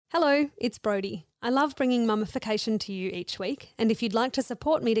Hello, it's Brodie. I love bringing mummification to you each week, and if you'd like to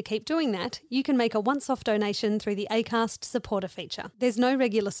support me to keep doing that, you can make a once-off donation through the Acast supporter feature. There's no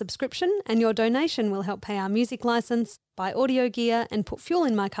regular subscription, and your donation will help pay our music licence, buy audio gear, and put fuel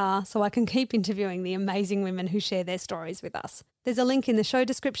in my car so I can keep interviewing the amazing women who share their stories with us. There's a link in the show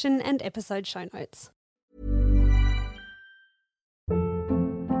description and episode show notes.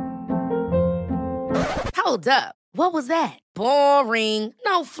 Hold up. What was that? Boring.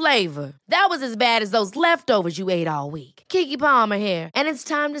 No flavor. That was as bad as those leftovers you ate all week. Keke Palmer here, and it's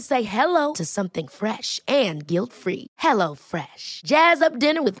time to say hello to something fresh and guilt-free. Hello Fresh. Jazz up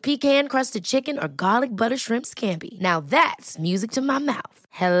dinner with pecan-crusted chicken or garlic butter shrimp scampi. Now that's music to my mouth.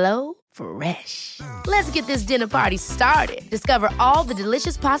 Hello Fresh. Let's get this dinner party started. Discover all the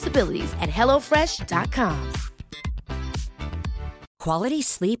delicious possibilities at hellofresh.com. Quality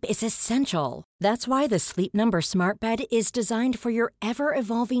sleep is essential. That's why the Sleep Number Smart Bed is designed for your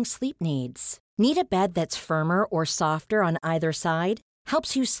ever-evolving sleep needs. Need a bed that's firmer or softer on either side?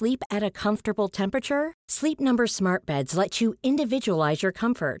 Helps you sleep at a comfortable temperature? Sleep Number Smart Beds let you individualize your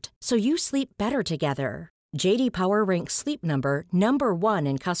comfort, so you sleep better together. J.D. Power ranks Sleep Number number 1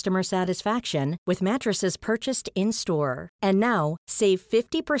 in customer satisfaction with mattresses purchased in-store. And now, save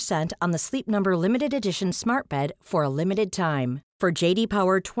 50% on the Sleep Number Limited Edition Smart Bed for a limited time. For J.D.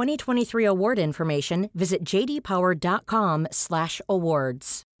 Power 2023 award information, visit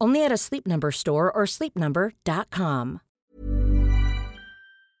jdpower.com/awards. Only at a Sleep Number store or sleepnumber.com.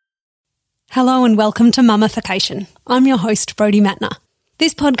 Hello and welcome to Mummification. I'm your host, Brodie Matner.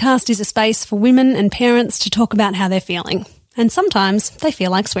 This podcast is a space for women and parents to talk about how they're feeling. And sometimes they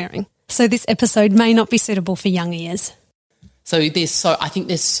feel like swearing. So this episode may not be suitable for young ears. So I think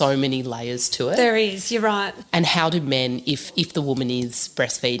there's so many layers to it. There is, you're right. And how do men, if the woman is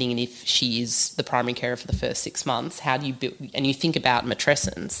breastfeeding and if she is the primary carer for the first 6 months, how do you build, and you think about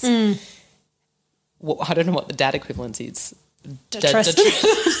matrescence, well, I don't know what the dad equivalent is. Detressants?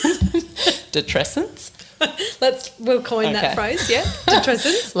 We'll coin that phrase, yeah.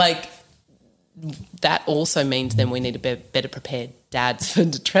 Detressants. Like, that also means then we need to be better prepared dads for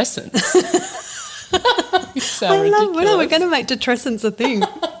detressants. We're going to make detressants a thing.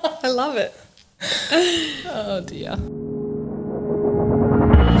 I love it. Oh, dear.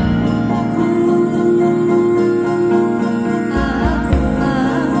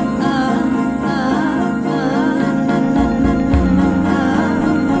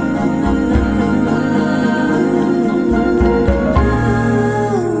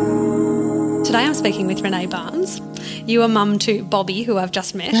 Today I'm speaking with Renee Barnes. You are mum to Bobby, who I've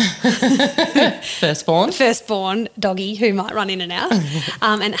just met. Firstborn doggy, who might run in and out.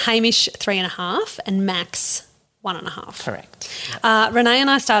 And Hamish, 3.5, and Max, 1.5. Correct. Yep. Renee and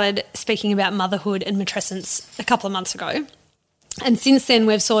I started speaking about motherhood and matrescence a couple of months ago. And since then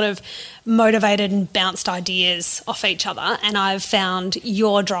we've sort of motivated and bounced ideas off each other, and I've found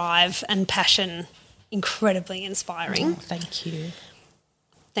your drive and passion incredibly inspiring. Oh, thank you.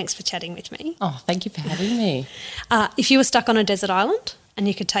 Thanks for chatting with me. Oh, thank you for having me. If you were stuck on a desert island and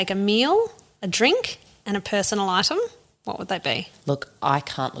you could take a meal, a drink and a personal item, what would they be? Look, I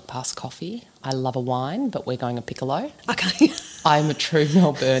can't look past coffee. I love a wine, but we're going a piccolo. Okay. I'm a true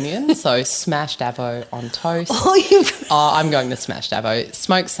Melburnian, so smashed avo on toast. I'm going the smashed avo.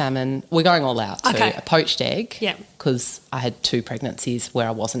 Smoked salmon. We're going all out. So a poached egg. Yeah. Because I had 2 pregnancies where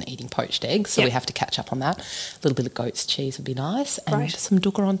I wasn't eating poached eggs, so we have to catch up on that. A little bit of goat's cheese would be nice, and some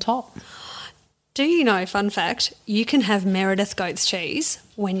dukkha on top. Do you know, fun fact, you can have Meredith goat's cheese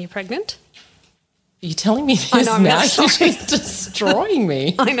when you're pregnant? Are you telling me this now? You're just destroying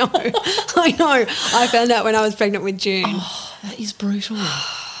me. I know. I found out when I was pregnant with June. Oh, that is brutal.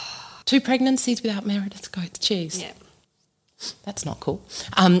 2 pregnancies without Meredith's goat's cheese. Yeah. That's not cool.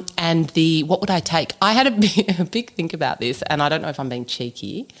 And what would I take? I had a big think about this, and I don't know if I'm being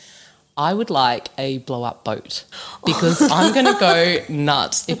cheeky. I would like a blow-up boat because I'm going to go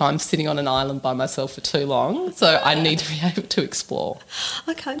nuts if I'm sitting on an island by myself for too long. So I need to be able to explore.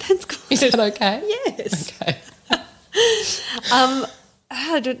 Okay, that's good. Is that okay? Yes. Okay.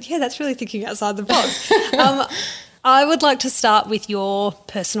 Yeah, that's really thinking outside the box. I would like to start with your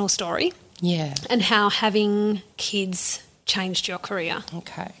personal story. Yeah. And how having kids changed your career.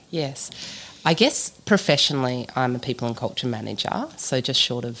 Okay, yes. I guess professionally I'm a people and culture manager, so just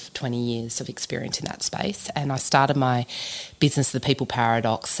short of 20 years of experience in that space. And I started my business, The People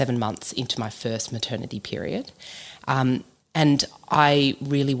Paradox, 7 months into my first maternity period. And I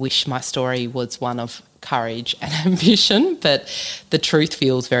really wish my story was one of courage and ambition, but the truth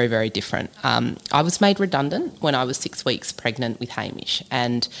feels very, very different. I was made redundant when I was 6 weeks pregnant with Hamish,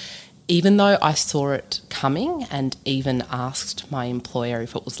 and even though I saw it coming and even asked my employer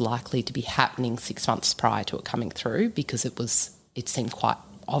if it was likely to be happening 6 months prior to it coming through, because it seemed quite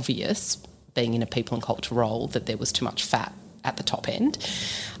obvious, being in a people and culture role, that there was too much fat at the top end.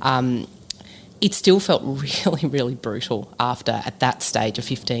 It still felt really, really brutal after, at that stage, of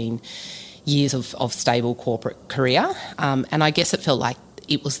 15 years of stable corporate career. And I guess it felt like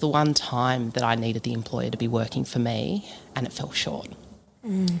it was the one time that I needed the employer to be working for me, and it fell short.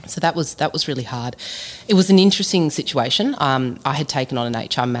 So that was really hard. It was an interesting situation. I had taken on an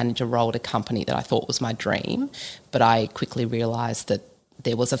HR manager role at a company that I thought was my dream, but I quickly realised that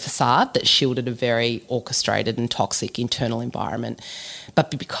there was a facade that shielded a very orchestrated and toxic internal environment.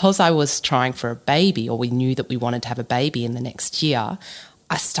 But because I was trying for a baby, or we knew that we wanted to have a baby in the next year,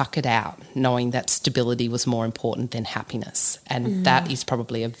 I stuck it out, knowing that stability was more important than happiness. And that is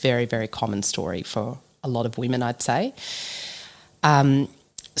probably a very, very common story for a lot of women, I'd say.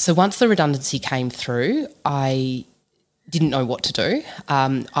 So once the redundancy came through, I didn't know what to do.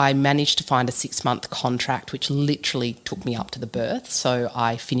 I managed to find a 6-month contract, which literally took me up to the birth. So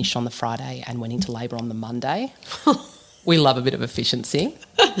I finished on the Friday and went into labour on the Monday. We love a bit of efficiency.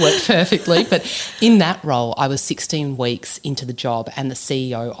 Worked perfectly. But in that role, I was 16 weeks into the job, and the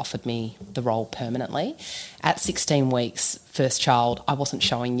CEO offered me the role permanently. At 16 weeks, first child, I wasn't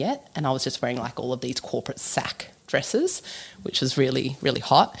showing yet, and I was just wearing like all of these corporate sack dresses, which was really, really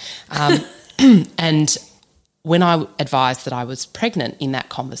hot. And when I advised that I was pregnant in that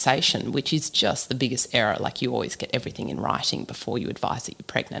conversation, which is just the biggest error, like you always get everything in writing before you advise that you're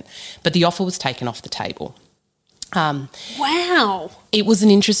pregnant, but the offer was taken off the table. Wow. It was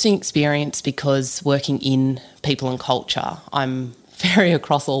an interesting experience because working in people and culture, I'm very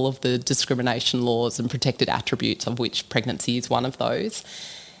across all of the discrimination laws and protected attributes, of which pregnancy is one of those.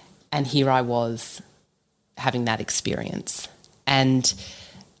 And here I was having that experience. And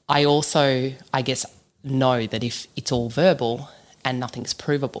I also, I guess, know that if it's all verbal and nothing's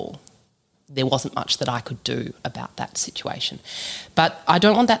provable, there wasn't much that I could do about that situation. But I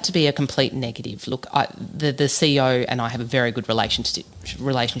don't want that to be a complete negative. Look, the CEO and I have a very good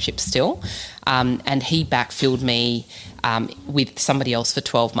relationship still, and he backfilled me with somebody else for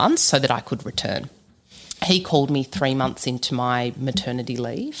 12 months so that I could return. He called me 3 months into my maternity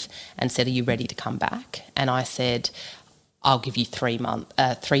leave and said, "Are you ready to come back?" And I said, "I'll give you 3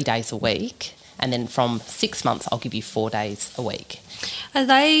 days a week, and then from 6 months I'll give you 4 days a week." Are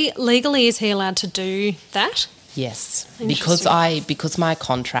they legally, is he allowed to do that? Yes, because my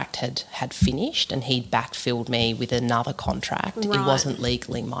contract had finished and he'd backfilled me with another contract. Right. It wasn't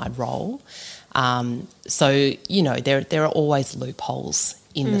legally my role. So, you know, there are always loopholes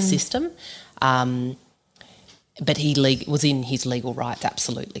in the system. But he was in his legal rights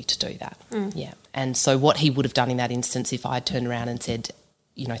absolutely to do that. Yeah. And so what he would have done in that instance, if I turned around and said,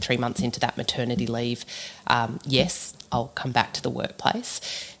 you know, 3 months into that maternity leave, yes, I'll come back to the workplace,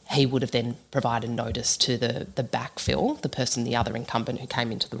 he would have then provided notice to the backfill, the other incumbent who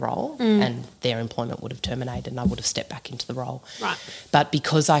came into the role, and their employment would have terminated and I would have stepped back into the role. Right. But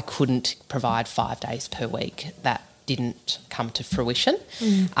because I couldn't provide 5 days per week, that didn't come to fruition,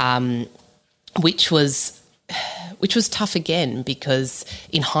 which was tough again, because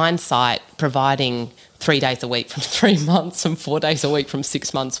in hindsight, providing 3 days a week from 3 months and 4 days a week from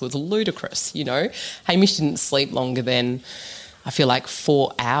 6 months was ludicrous, you know. Hamish didn't sleep longer than, I feel like,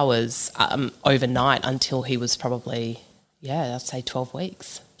 4 hours overnight until he was probably, I'd say 12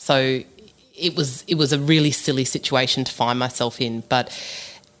 weeks. So it was a really silly situation to find myself in, but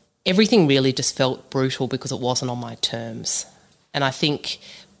everything really just felt brutal because it wasn't on my terms. And I think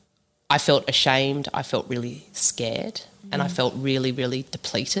I felt ashamed, I felt really scared, and I felt really, really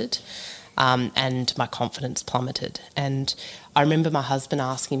depleted, and my confidence plummeted. And I remember my husband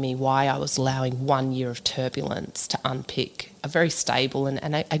asking me why I was allowing 1 year of turbulence to unpick a very stable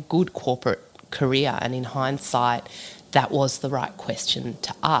and a good corporate career. And in hindsight, that was the right question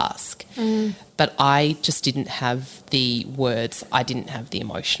to ask. But I just didn't have the words, I didn't have the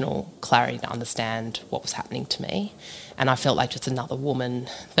emotional clarity to understand what was happening to me. And I felt like just another woman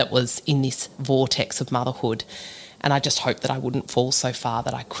that was in this vortex of motherhood. And I just hoped that I wouldn't fall so far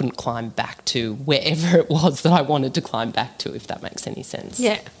that I couldn't climb back to wherever it was that I wanted to climb back to, if that makes any sense.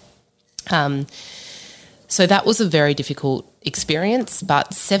 Yeah. So that was a very difficult experience,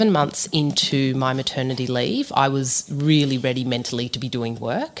 but 7 months into my maternity leave, I was really ready mentally to be doing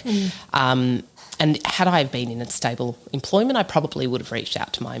work. And had I been in a stable employment, I probably would have reached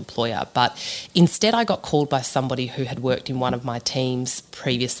out to my employer. But instead I got called by somebody who had worked in one of my teams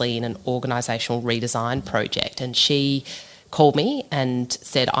previously in an organisational redesign project, and she called me and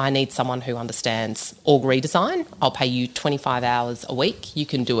said, I need someone who understands org redesign. I'll pay you 25 hours a week. You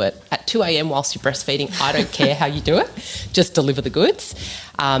can do it at 2 a.m. whilst you're breastfeeding. I don't care how you do it. Just deliver the goods.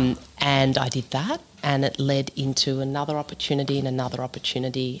 And I did that, and it led into another opportunity and another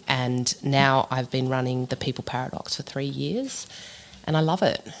opportunity. And now I've been running the People Paradox for 3 years, and I love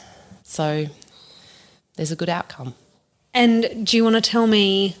it. So there's a good outcome. And do you want to tell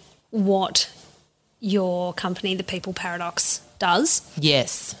me what your company, the People Paradox, does?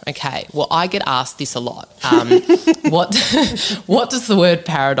 Yes. Okay. Well, I get asked this a lot. What does the word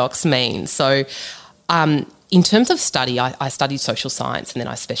paradox mean? So in terms of study, I studied social science and then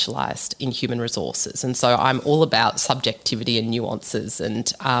I specialised in human resources. And so I'm all about subjectivity and nuances. And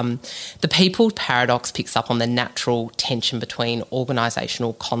the People Paradox picks up on the natural tension between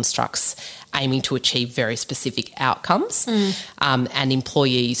organisational constructs aiming to achieve very specific outcomes and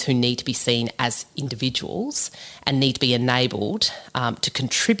employees who need to be seen as individuals and need to be enabled to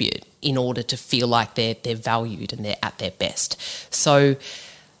contribute in order to feel like they're valued and they're at their best. So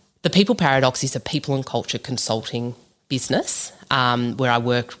the People Paradox is a people and culture consulting business where I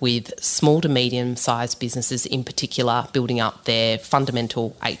work with small to medium-sized businesses in particular, building up their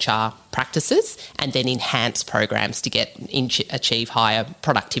fundamental HR practices and then enhance programs to achieve higher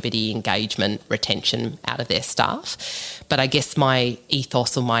productivity, engagement, retention out of their staff. But I guess my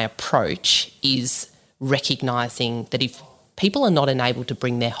ethos or my approach is recognising that if people are not enabled to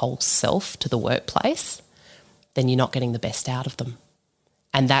bring their whole self to the workplace, then you're not getting the best out of them.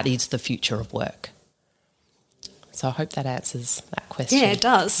 And that is the future of work. So I hope that answers that question. Yeah, it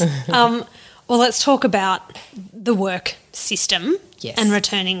does. Well, let's talk about the work system and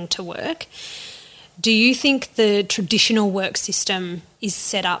returning to work. Do you think the traditional work system is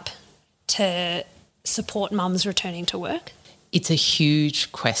set up to support mums returning to work? It's a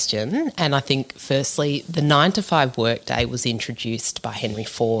huge question, and I think firstly the 9-to-5 workday was introduced by Henry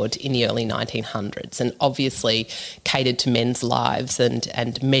Ford in the early 1900s and obviously catered to men's lives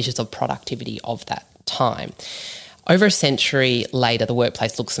and measures of productivity of that time. Over a century later, the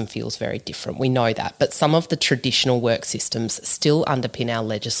workplace looks and feels very different. We know that, but some of the traditional work systems still underpin our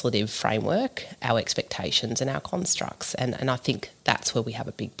legislative framework, our expectations and our constructs, and I think that's where we have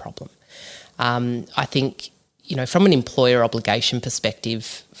a big problem. I think, from an employer obligation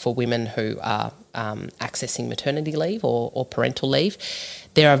perspective for women who are accessing maternity leave or parental leave,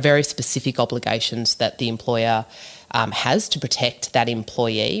 there are very specific obligations that the employer has to protect that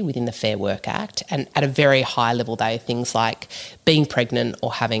employee within the Fair Work Act. And at a very high level, they are things like being pregnant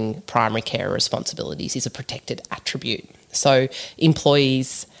or having primary care responsibilities is a protected attribute. So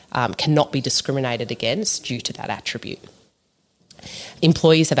employees cannot be discriminated against due to that attribute.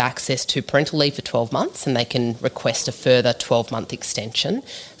 Employees have access to parental leave for 12 months and they can request a further 12-month extension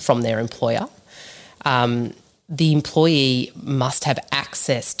from their employer. The employee must have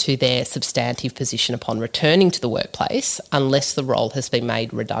access to their substantive position upon returning to the workplace unless the role has been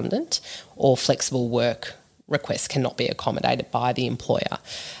made redundant or flexible work requests cannot be accommodated by the employer.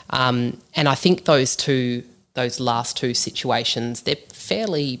 And I think those last two situations, they're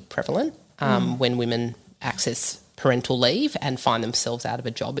fairly prevalent when women access parental leave and find themselves out of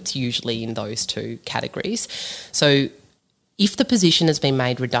a job. It's usually in those two categories. So if the position has been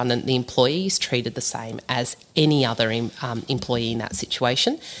made redundant, the employee is treated the same as any other employee in that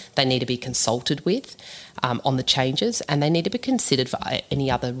situation. They need to be consulted with on the changes and they need to be considered for any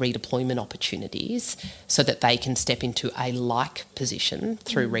other redeployment opportunities so that they can step into a like position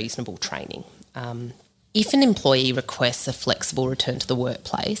through reasonable training. If an employee requests a flexible return to the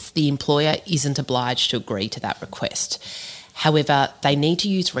workplace, the employer isn't obliged to agree to that request. However, they need to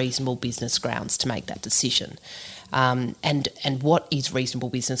use reasonable business grounds to make that decision. And what is reasonable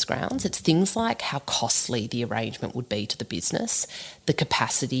business grounds? It's things like how costly the arrangement would be to the business, the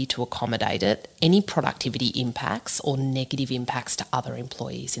capacity to accommodate it, any productivity impacts or negative impacts to other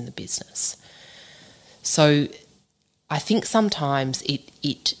employees in the business. So I think sometimes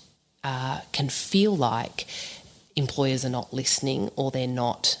it can feel like employers are not listening or they're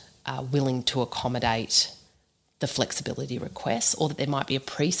not willing to accommodate the flexibility requests, or that there might be a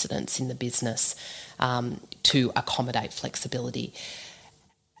precedence in the business to accommodate flexibility.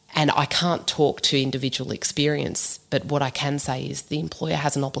 And I can't talk to individual experience, but what I can say is the employer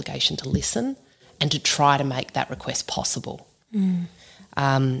has an obligation to listen and to try to make that request possible.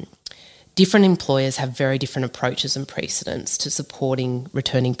 Different employers have very different approaches and precedents to supporting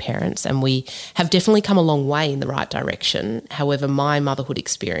returning parents, and we have definitely come a long way in the right direction. However, my motherhood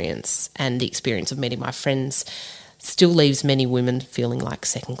experience and the experience of meeting my friends still leaves many women feeling like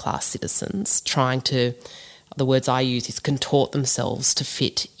second-class citizens, trying to the words I use is contort themselves to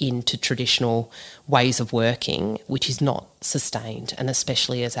fit into traditional ways of working, which is not sustained. And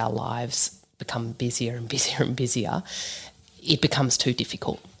especially as our lives become busier and busier and busier, it becomes too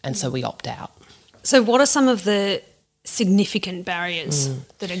difficult. And so we opt out. So what are some of the significant barriers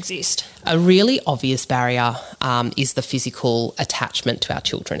that exist? A really obvious barrier is the physical attachment to our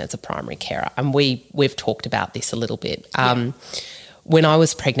children as a primary carer. And we've talked about this a little bit. When I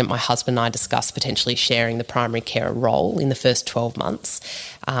was pregnant, my husband and I discussed potentially sharing the primary carer role in the first 12 months,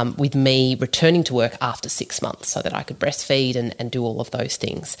 with me returning to work after 6 months so that I could breastfeed and do all of those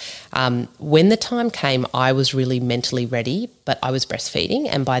things. When the time came, I was really mentally ready, but I was breastfeeding,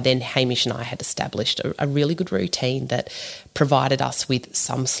 and by then Hamish and I had established a really good routine that provided us with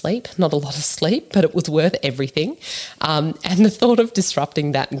some sleep, not a lot of sleep, but it was worth everything. And the thought of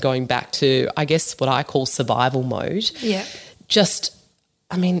disrupting that and going back to, I guess, what I call survival mode,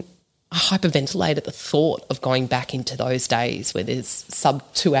 I hyperventilate at the thought of going back into those days where there's sub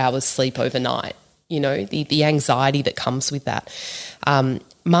 2 hours sleep overnight, the anxiety that comes with that.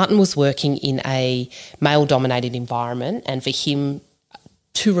 Martin was working in a male-dominated environment, and for him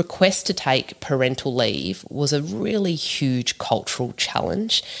to request to take parental leave was a really huge cultural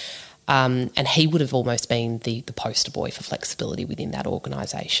challenge. And he would have almost been the poster boy for flexibility within that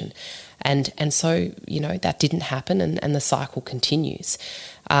organisation. And so, that didn't happen, and the cycle continues.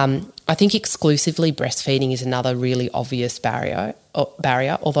 I think exclusively breastfeeding is another really obvious barrier,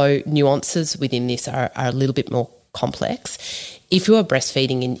 although nuances within this are a little bit more complex. If you are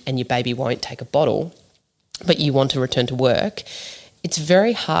breastfeeding and your baby won't take a bottle, but you want to return to work, it's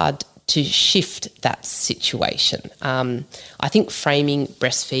very hard to shift that situation. I think framing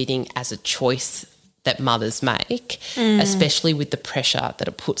breastfeeding as a choice that mothers make, especially with the pressure that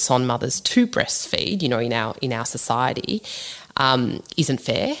it puts on mothers to breastfeed, in our society, isn't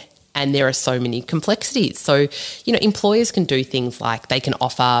fair. And there are so many complexities. So, employers can do things like they can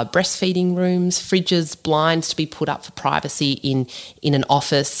offer breastfeeding rooms, fridges, blinds to be put up for privacy in an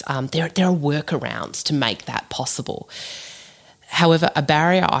office. There are workarounds to make that possible. However, a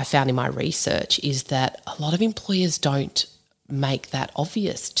barrier I found in my research is that a lot of employers don't make that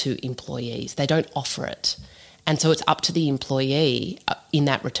obvious to employees. They don't offer it. And so it's up to the employee in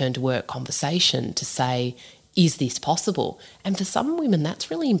that return to work conversation to say, is this possible? And for some women, that's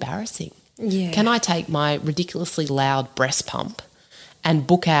really embarrassing. Yeah. Can I take my ridiculously loud breast pump and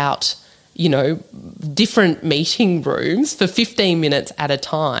book out, different meeting rooms for 15 minutes at a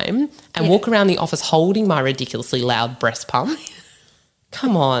time and walk around the office holding my ridiculously loud breast pump?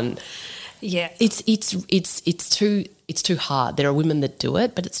 Come on. Yeah. It's too hard. There are women that do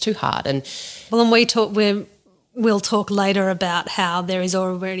it, but it's too hard. And we'll talk later about how there is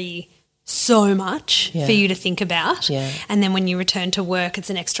already so much for you to think about. Yeah. And then when you return to work, it's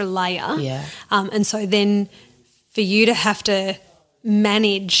an extra layer. Yeah. And so then for you to have to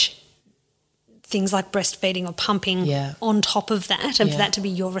manage things like breastfeeding or pumping on top of that, and for that to be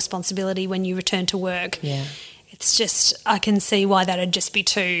your responsibility when you return to work, it's just, I can see why that would just be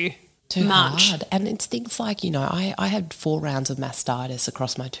too much. Hard. And it's things like, I had 4 rounds of mastitis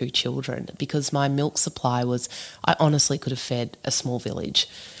across my 2 children because my milk supply I honestly could have fed a small village.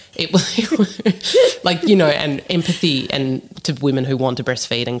 It was and empathy and to women who want to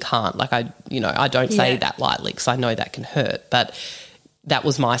breastfeed and can't. I don't say that lightly because I know that can hurt, but that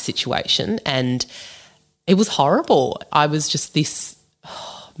was my situation and it was horrible. I was just this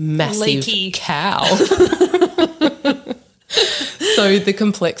massive leaky cow. So the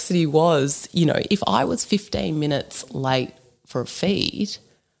complexity was, if I was 15 minutes late for a feed,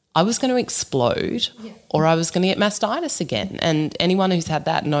 I was going to explode or I was going to get mastitis again. And anyone who's had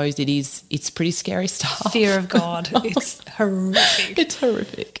that knows it's pretty scary stuff. Fear of God. It's horrific. It's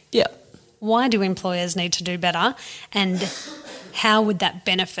horrific. Yeah. Why do employers need to do better, and how would that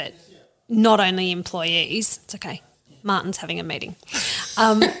benefit not only employees? It's okay. Martin's having a meeting.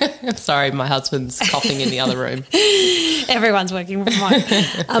 Sorry, my husband's coughing in the other room. Everyone's working from home.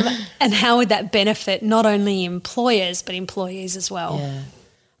 And how would that benefit not only employers but employees as well? Yeah.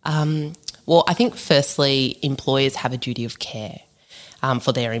 Well, I think firstly, employers have a duty of care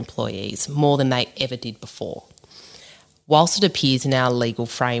for their employees more than they ever did before. Whilst it appears in our legal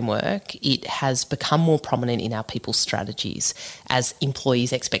framework, it has become more prominent in our people's strategies as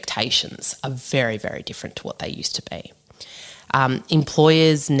employees' expectations are very, very different to what they used to be.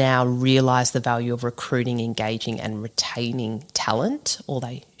 Employers now realise the value of recruiting, engaging and retaining talent, or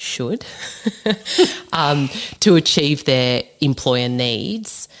they should, to achieve their employer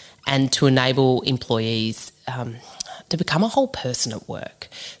needs and to enable employees to become a whole person at work.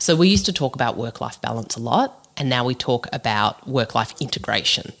 So we used to talk about work-life balance a lot, and now we talk about work-life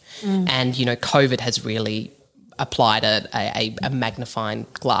integration. And, COVID has really applied a magnifying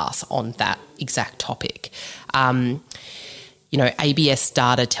glass on that exact topic. ABS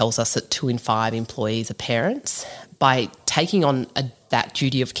data tells us that 2 in 5 employees are parents. By taking on that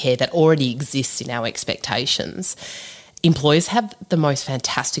duty of care that already exists in our expectations, employers have the most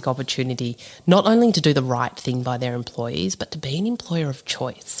fantastic opportunity not only to do the right thing by their employees, but to be an employer of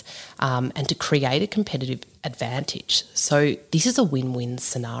choice and to create a competitive advantage. So this is a win-win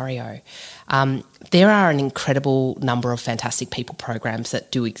scenario. There are an incredible number of fantastic people programs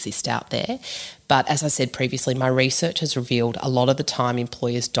that do exist out there. But as I said previously, my research has revealed a lot of the time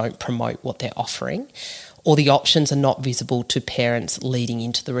employers don't promote what they're offering, or the options are not visible to parents leading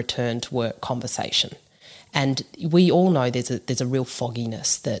into the return to work conversation. And we all know there's a real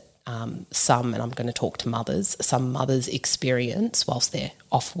fogginess that some, and I'm going to talk to mothers, some mothers experience whilst they're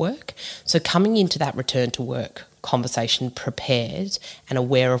off work. So coming into that return to work conversation prepared and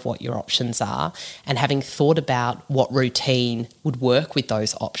aware of what your options are, and having thought about what routine would work with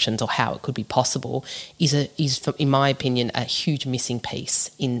those options or how it could be possible is in my opinion, a huge missing piece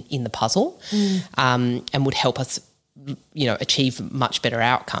in the puzzle, and would help us, achieve much better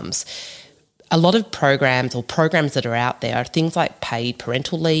outcomes. A lot of programs that are out there are things like paid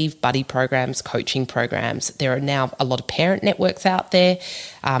parental leave, buddy programs, coaching programs. There are now a lot of parent networks out there.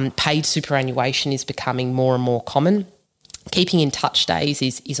 Paid superannuation is becoming more and more common. Keeping in touch days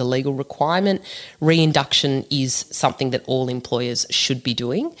is a legal requirement. Reinduction is something that all employers should be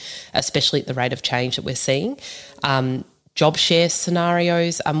doing, especially at the rate of change that we're seeing. Job share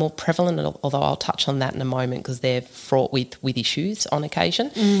scenarios are more prevalent, although I'll touch on that in a moment because they're fraught with issues on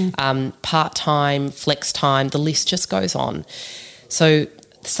occasion. Part-time, flex time, the list just goes on. So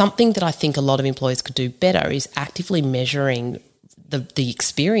something that I think a lot of employers could do better is actively measuring the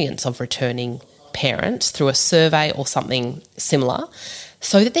experience of returning parents through a survey or something similar,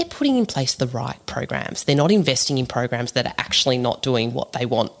 so that they're putting in place the right programs. They're not investing in programs that are actually not doing what they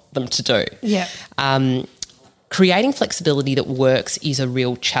want them to do. Yeah. Creating flexibility that works is a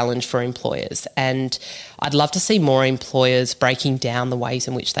real challenge for employers, and I'd love to see more employers breaking down the ways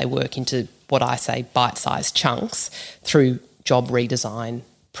in which they work into what I say bite-sized chunks through job redesign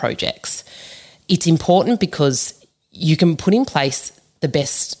projects. It's important because you can put in place the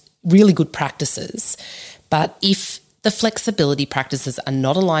best, really good practices, but if the flexibility practices are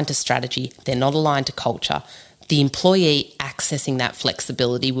not aligned to strategy, they're not aligned to culture, the employee accessing that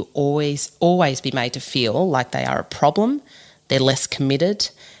flexibility will always be made to feel like they are a problem, they're less committed,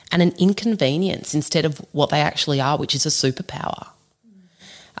 and an inconvenience instead of what they actually are, which is a superpower.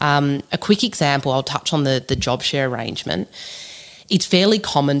 A quick example, I'll touch on the job share arrangement. It's fairly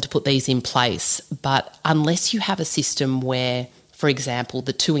common to put these in place, but unless you have a system where, for example,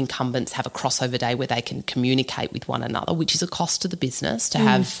 the 2 incumbents have a crossover day where they can communicate with one another, which is a cost to the business to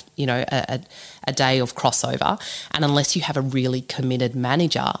have, a day of crossover. And unless you have a really committed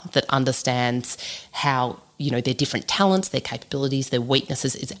manager that understands how, their different talents, their capabilities, their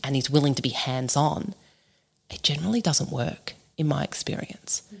weaknesses, and is willing to be hands-on, it generally doesn't work, in my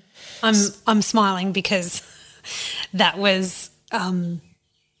experience. I'm smiling because that was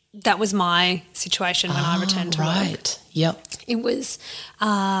my situation when I returned to work. Right. Yep. It was.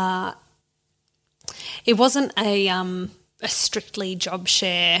 It wasn't a strictly job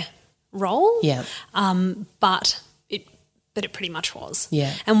share role. Yeah. But it pretty much was.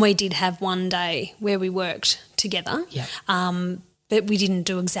 Yeah. And we did have one day where we worked together. Yeah. But we didn't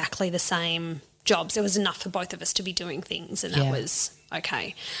do exactly the same jobs. There was enough for both of us to be doing things, and that was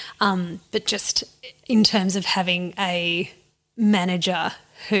okay. But just in terms of having a manager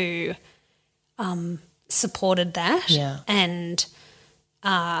who supported that and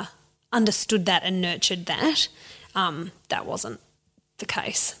understood that and nurtured that, that wasn't the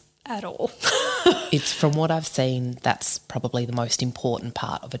case at all. It's, from what I've seen, that's probably the most important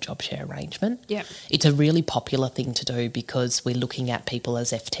part of a job share arrangement. Yeah. It's a really popular thing to do because we're looking at people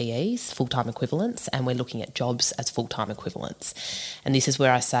as FTEs, full-time equivalents, and we're looking at jobs as full-time equivalents. And this is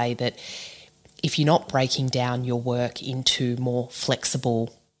where I say that if you're not breaking down your work into more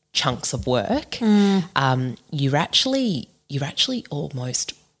flexible chunks of work, you're actually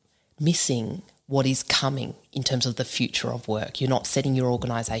almost missing what is coming in terms of the future of work. You're not setting your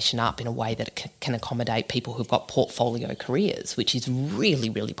organisation up in a way that it can accommodate people who've got portfolio careers, which is really,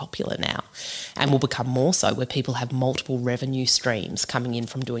 really popular now and will become more so, where people have multiple revenue streams coming in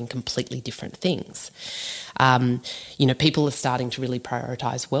from doing completely different things. People are starting to really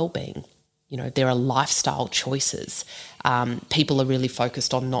prioritise well-being. There are lifestyle choices. People are really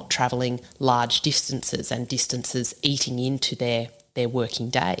focused on not travelling large distances and distances eating into their their working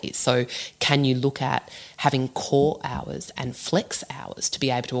days. So can you look at having core hours and flex hours to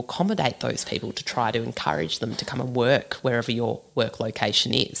be able to accommodate those people, to try to encourage them to come and work wherever your work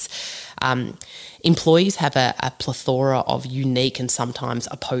location is? Employees have a plethora of unique and sometimes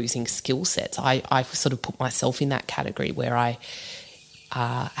opposing skill sets. I sort of put myself in that category where I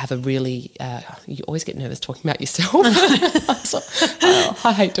have a really you always get nervous talking about yourself.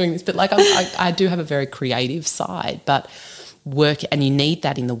 I hate doing this, but like I do have a very creative side, but work, and you need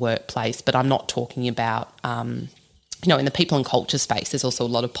that in the workplace. But I'm not talking about in the people and culture space, there's also a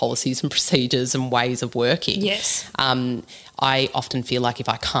lot of policies and procedures and ways of working. Yes. I often feel like if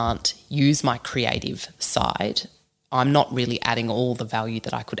I can't use my creative side, I'm not really adding all the value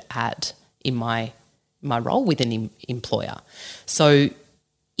that I could add in my role with an employer. So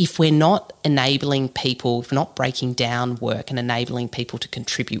if we're not enabling people, if we're not breaking down work and enabling people to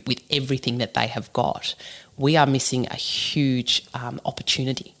contribute with everything that they have got, we are missing a huge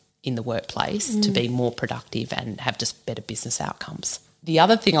opportunity in the workplace to be more productive and have just better business outcomes. The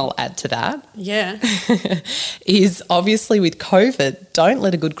other thing I'll add to that is obviously with COVID, don't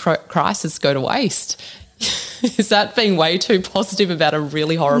let a good crisis go to waste. Is that being way too positive about a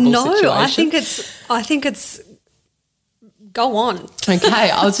really horrible situation? No, I think it's go on. Okay,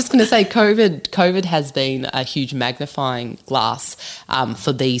 I was just going to say COVID has been a huge magnifying glass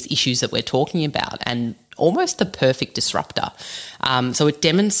for these issues that we're talking about, and almost the perfect disruptor. So it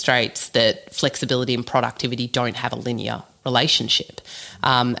demonstrates that flexibility and productivity don't have a linear relationship.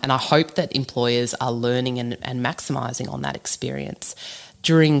 And I hope that employers are learning and maximising on that experience.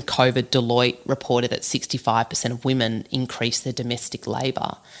 During COVID, Deloitte reported that 65% of women increased their domestic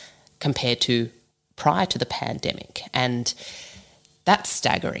labour compared to prior to the pandemic. And that's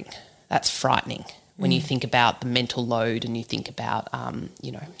staggering. That's frightening when you think about the mental load and you think about,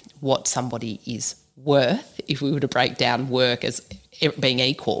 what somebody is worth if we were to break down work as being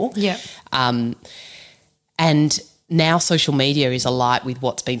equal. Yeah. And now social media is alight with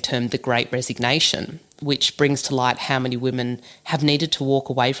what's been termed the Great Resignation, which brings to light how many women have needed to walk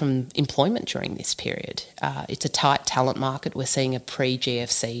away from employment during this period. It's a tight talent market. We're seeing a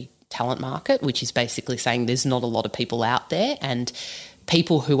pre-GFC talent market, which is basically saying there's not a lot of people out there, and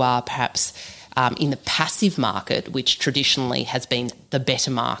people who are perhaps in the passive market, which traditionally has been the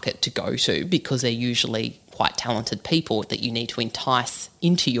better market to go to because they're usually quite talented people that you need to entice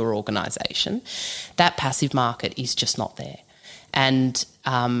into your organisation, that passive market is just not there. And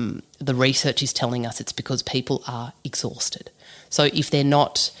the research is telling us it's because people are exhausted. So if they're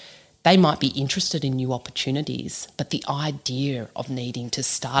not, they might be interested in new opportunities, but the idea of needing to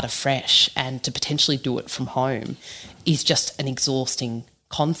start afresh and to potentially do it from home is just an exhausting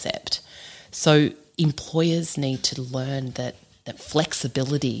concept. So employers need to learn that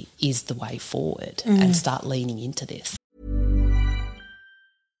flexibility is the way forward and start leaning into this.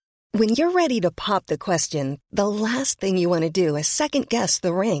 When you're ready to pop the question, the last thing you want to do is second-guess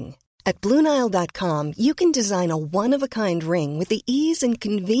the ring. At BlueNile.com, you can design a one-of-a-kind ring with the ease and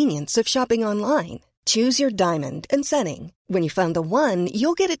convenience of shopping online. Choose your diamond and setting. When you find the one,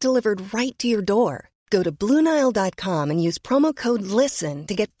 you'll get it delivered right to your door. Go to BlueNile.com and use promo code LISTEN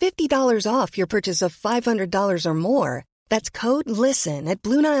to get $50 off your purchase of $500 or more. That's code LISTEN at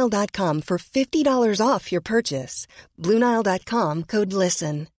BlueNile.com for $50 off your purchase. BlueNile.com, code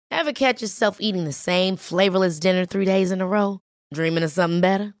LISTEN. Ever catch yourself eating the same flavorless dinner 3 days in a row? Dreaming of something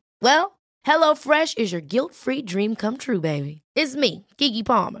better? Well, HelloFresh is your guilt-free dream come true, baby. It's me, Keke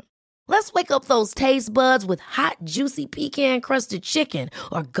Palmer. Let's wake up those taste buds with hot, juicy pecan-crusted chicken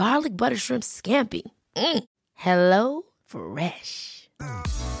or garlic butter shrimp scampi. Hello Fresh.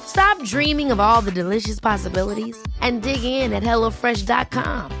 Stop dreaming of all the delicious possibilities and dig in at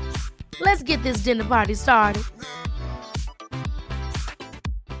HelloFresh.com. Let's get this dinner party started.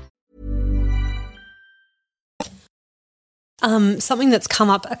 Something that's come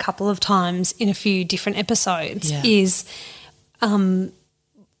up a couple of times in a few different episodes is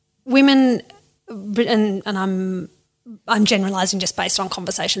women, and I'm generalising just based on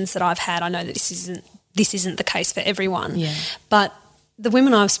conversations that I've had. I know that this isn't the case for everyone, but the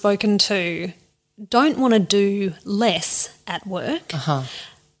women I've spoken to don't want to do less at work,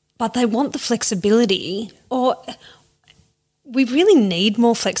 but they want the flexibility, or we really need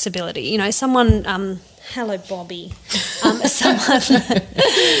more flexibility. You know, someone. Hello, Bobby. Someone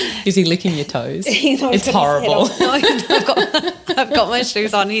is he licking your toes? It's horrible. No, I've got my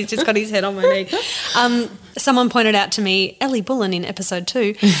shoes on. He's just got his head on my knee. Someone pointed out to me, Ellie Bullen in episode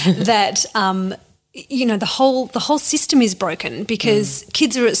 2, that the whole system is broken because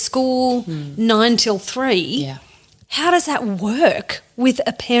kids are at school 9 till 3. Yeah. How does that work with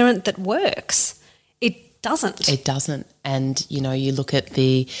a parent that works? doesn't. It doesn't. And, you know, you look at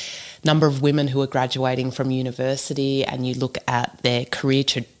the number of women who are graduating from university and you look at their career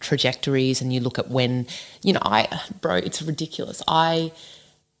trajectories and you look at when, you know, it's ridiculous. I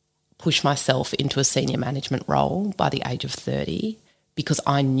pushed myself into a senior management role by the age of 30 because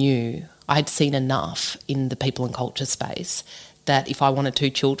I knew I'd seen enough in the people and culture space that if I wanted 2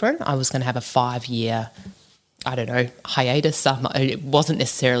 children, I was going to have a 5-year, I don't know, hiatus. It wasn't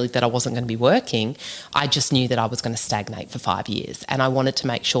necessarily that I wasn't going to be working. I just knew that I was going to stagnate for 5 years, and I wanted to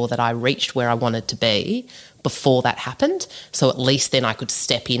make sure that I reached where I wanted to be before that happened, so at least then I could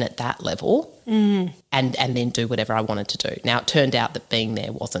step in at that level and then do whatever I wanted to do. Now, it turned out that being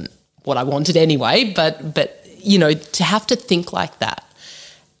there wasn't what I wanted anyway, but you know, to have to think like that,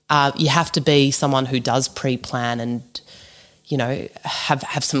 you have to be someone who does pre-plan and, you know,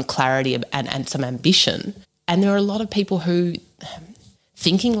 have some clarity and some ambition. And there are a lot of people who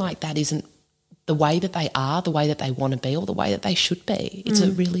thinking like that isn't the way that they are, the way that they want to be, or the way that they should be. It's a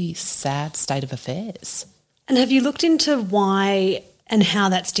really sad state of affairs. And have you looked into why and how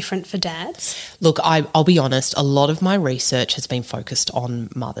that's different for dads? Look, I'll be honest, a lot of my research has been focused on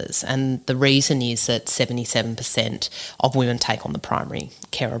mothers, and the reason is that 77% of women take on the primary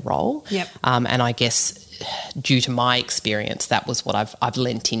carer role. Yep. And I guess due to my experience, that was what I've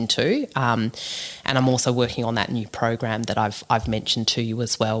lent into. And I'm also working on that new program that I've mentioned to you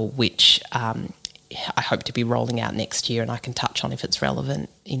as well, which I hope to be rolling out next year, and I can touch on if it's relevant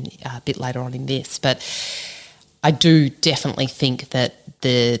in a bit later on in this. But I do definitely think that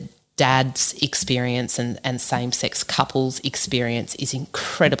the dad's experience and same-sex couples' experience is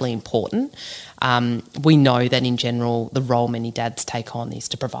incredibly important. We know that in general the role many dads take on is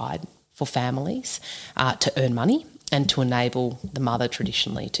to provide for families, to earn money and to enable the mother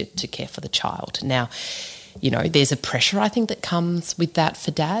traditionally to care for the child. Now, you know, there's a pressure I think that comes with that for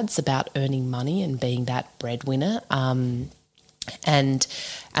dads about earning money and being that breadwinner. And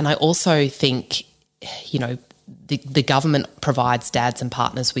I also think, you know, the government provides dads and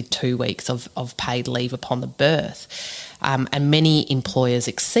partners with 2 weeks of paid leave upon the birth. And many employers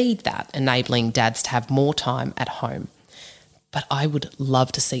exceed that, enabling dads to have more time at home. But I would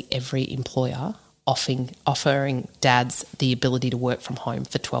love to see every employer offering dads the ability to work from home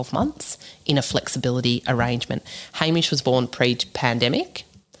for 12 months in a flexibility arrangement. Hamish was born pre-pandemic.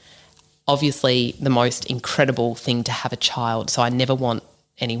 Obviously, the most incredible thing to have a child. So I never want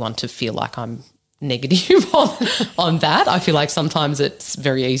anyone to feel like I'm negative on that. I feel like sometimes it's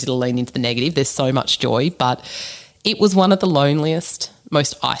very easy to lean into the negative. There's so much joy, but it was one of the loneliest,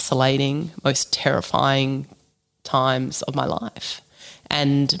 most isolating, most terrifying times of my life.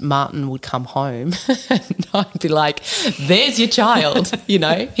 And Martin would come home and I'd be like, there's your child, you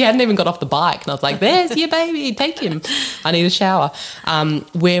know. He hadn't even got off the bike and I was like, there's your baby, take him. I need a shower.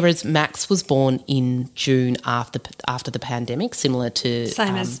 Whereas Max was born in June after the pandemic, similar to...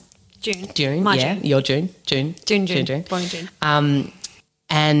 Same as June. June, My yeah. June. Your June. June. Born in June.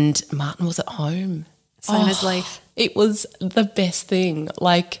 And Martin was at home. Same as Leaf. It was the best thing.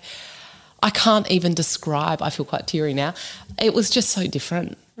 Like, I can't even describe. I feel quite teary now. It was just so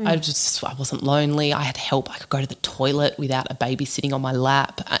different. I wasn't lonely. I had help. I could go to the toilet without a baby sitting on my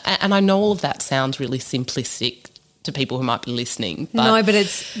lap. And I know all of that sounds really simplistic to people who might be listening. But no, but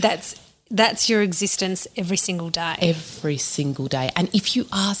that's your existence every single day. Every single day. And if you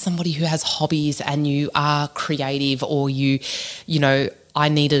are somebody who has hobbies and you are creative, or you know, I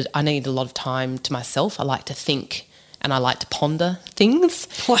needed a lot of time to myself. I like to think and I like to ponder things.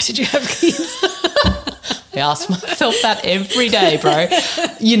 Why did you have kids? I ask myself that every day, bro.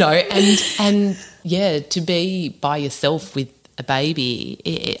 You know, and yeah, to be by yourself with a baby,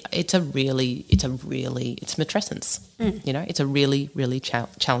 it's matrescence. You know, it's a really, really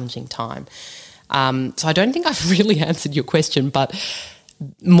challenging time. So I don't think I've really answered your question, but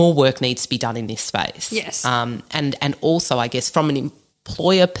more work needs to be done in this space. Yes. And also, I guess, from an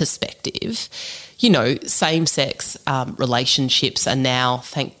employer perspective, you know, same-sex relationships are now,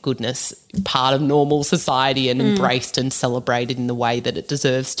 thank goodness, part of normal society and embraced and celebrated in the way that it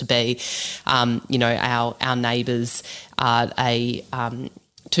deserves to be. You know, our neighbours are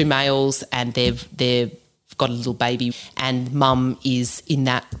two males, and they've got a little baby, and mum is in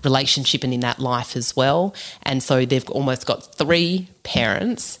that relationship and in that life as well. And so they've almost got 3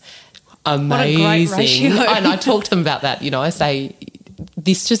 parents. Amazing. What a great ratio. And I talk to them about that. You know, I say,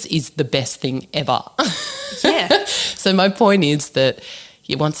 this just is the best thing ever. Yeah. So my point is that,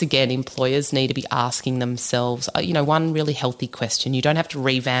 once again, employers need to be asking themselves, you know, one really healthy question. You don't have to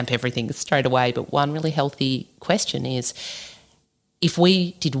revamp everything straight away, but one really healthy question is, if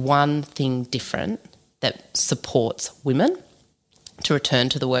we did one thing different that supports women, to return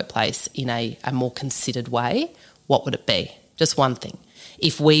to the workplace in a more considered way, what would it be? Just one thing.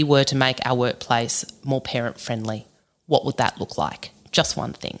 If we were to make our workplace more parent-friendly, what would that look like? Just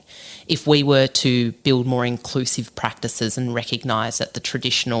one thing. If we were to build more inclusive practices and recognise that the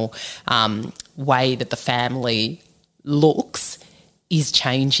traditional way that the family looks is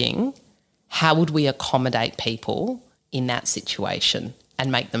changing, how would we accommodate people in that situation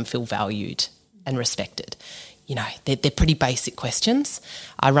and make them feel valued and respected? You know, they're pretty basic questions.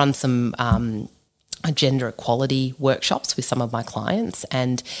 I run some gender equality workshops with some of my clients,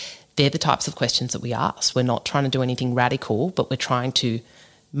 and they're the types of questions that we ask. We're not trying to do anything radical, but we're trying to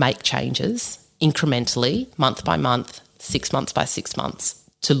make changes incrementally, month by month, 6 months by 6 months,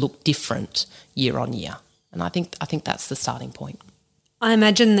 to look different year on year. And I think that's the starting point. I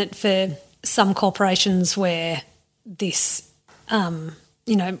imagine that for some corporations where this,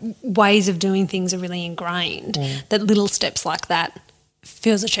 ways of doing things are really ingrained, that little steps like that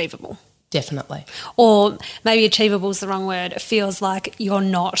feels achievable. Definitely. Or maybe achievable is the wrong word. It feels like you're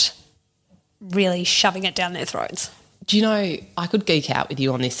not really shoving it down their throats. Do you know, I could geek out with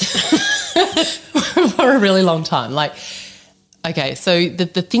you on this for a really long time. Like, okay, so the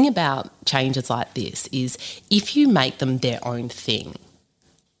thing about changes like this is if you make them their own thing,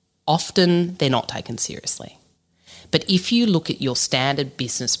 often they're not taken seriously. But if you look at your standard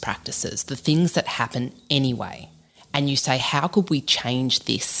business practices, the things that happen anyway, and you say, how could we change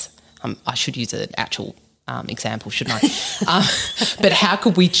this? I should use an actual example, shouldn't I? But how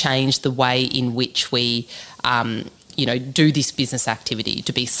could we change the way in which we, do this business activity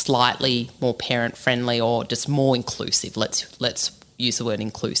to be slightly more parent-friendly or just more inclusive? Let's use the word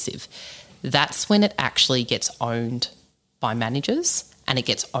inclusive. That's when it actually gets owned by managers and it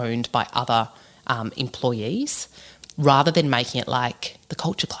gets owned by other employees, rather than making it like the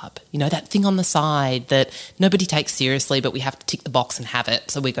culture club, that thing on the side that nobody takes seriously, but we have to tick the box and have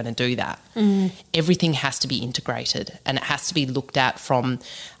it, so we're going to do that. Everything has to be integrated, and it has to be looked at from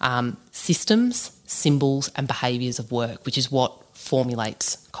systems, symbols and behaviours of work, which is what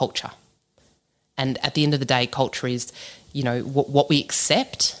formulates culture. And at the end of the day, culture is, what we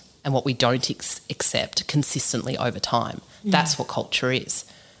accept and what we don't accept consistently over time. That's what culture is.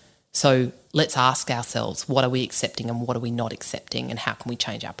 So let's ask ourselves, what are we accepting and what are we not accepting, and how can we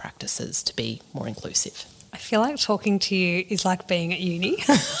change our practices to be more inclusive? I feel like talking to you is like being at uni.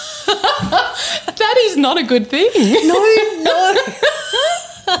 That is not a good thing. No.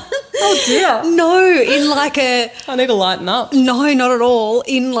 Oh dear. No, in like a... I need to lighten up. No, not at all.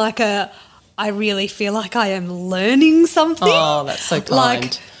 In like a, I really feel like I am learning something. Oh, that's so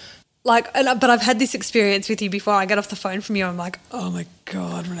kind. But I've had this experience with you before. I get off the phone from you, I'm like, oh my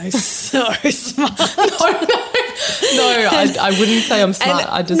God, Renee's so smart. No, I wouldn't say I'm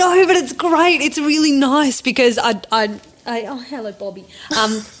smart. No, but it's great. It's really nice because oh, hello, Bobby.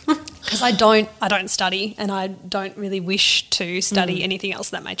 Because I don't study, and I don't really wish to study anything else.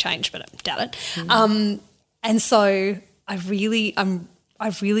 That may change, but I doubt it. And so I really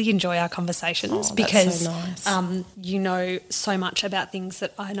enjoy our conversations because so nice. You know so much about things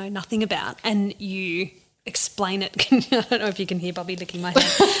that I know nothing about, and you explain it. I don't know if you can hear Bobby licking my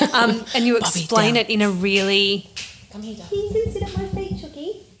hand. And you explain it in a really... Come here, you can sit at my feet,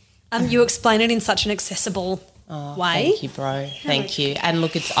 Chucky. You explain it in such an accessible way. Thank you, bro. Thank you. And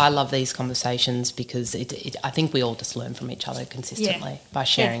look, I love these conversations because I think we all just learn from each other consistently by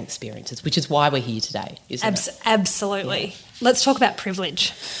sharing experiences, which is why we're here today, isn't it? Absolutely. Yeah. Let's talk about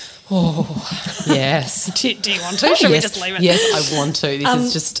privilege. Oh, yes. Do you want to? Should we just leave it? Yes, I want to. This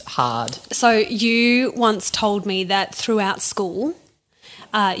is just hard. So you once told me that throughout school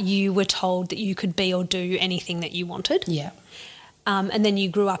you were told that you could be or do anything that you wanted. Yeah. And then you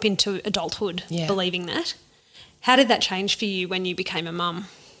grew up into adulthood believing that. How did that change for you when you became a mum?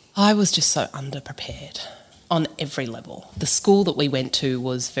 I was just so underprepared on every level. The school that we went to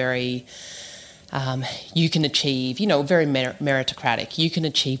was very... you can achieve, very meritocratic. You can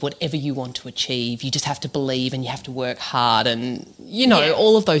achieve whatever you want to achieve. You just have to believe and you have to work hard and,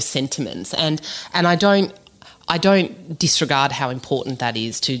 all of those sentiments. And I don't disregard how important that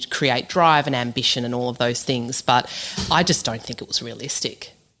is to create drive and ambition and all of those things, but I just don't think it was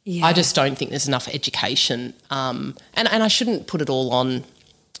realistic. Yeah. I just don't think there's enough education. And I shouldn't put it all on,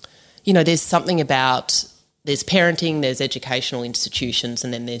 there's something about... There's parenting, there's educational institutions,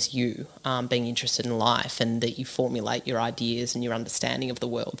 and then there's you being interested in life, and that you formulate your ideas and your understanding of the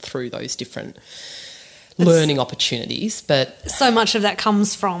world through those different learning opportunities. But so much of that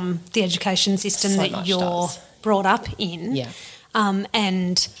comes from the education system that you're brought up in. Yeah.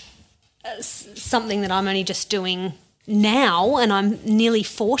 And something that I'm only just doing now, and I'm nearly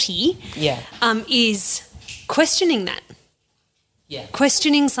 40, is questioning that.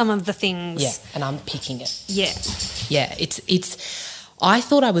 questioning some of the things. Yeah, and unpicking it. Yeah. Yeah, I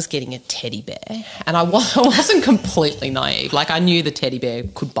thought I was getting a teddy bear, and I wasn't completely naive. Like, I knew the teddy bear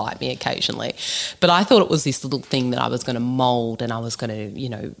could bite me occasionally, but I thought it was this little thing that I was going to mould, and I was going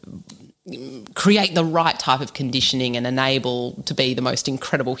to, create the right type of conditioning and enable to be the most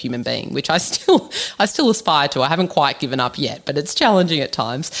incredible human being, which I still aspire to. I haven't quite given up yet, but it's challenging at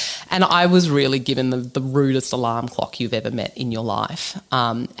times. And I was really given the rudest alarm clock you've ever met in your life.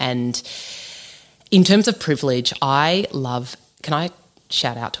 And in terms of privilege, can I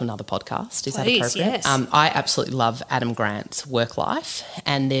shout out to another podcast? Is Please, that appropriate? yes. I absolutely love Adam Grant's Work Life,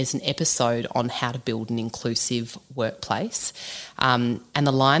 and there's an episode on how to build an inclusive workplace. And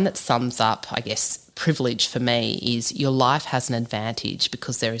the line that sums up, I guess, privilege for me is your life has an advantage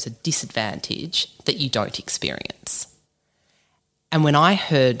because there is a disadvantage that you don't experience. And when I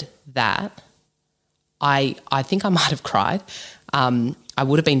heard that, I think I might have cried. I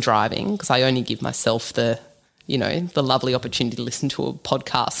would have been driving because I only give myself the lovely opportunity to listen to a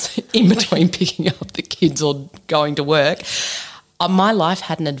podcast in between picking up the kids or going to work. My life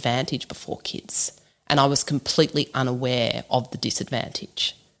had an advantage before kids, and I was completely unaware of the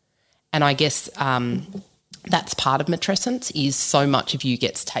disadvantage. And I guess that's part of matrescence, is so much of you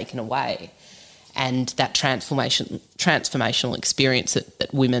gets taken away, and that transformational experience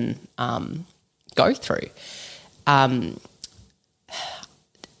that women go through. Has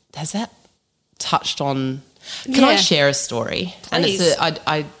that touched on... Can I share a story? Please. And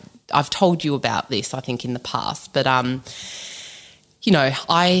I've told you about this, I think, in the past, but I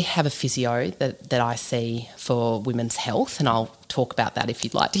have a physio that I see for women's health, and I'll talk about that if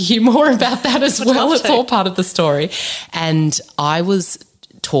you'd like to hear more about that as well. It's all part of the story. And I was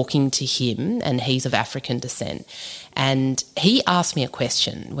talking to him, and he's of African descent, and he asked me a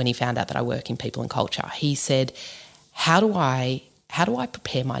question when he found out that I work in people and culture. He said, how do I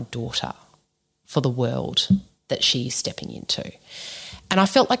prepare my daughter for the world that she's stepping into? And I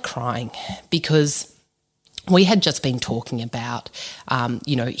felt like crying, because we had just been talking about,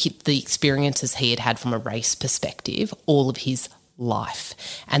 the experiences he had had from a race perspective all of his life,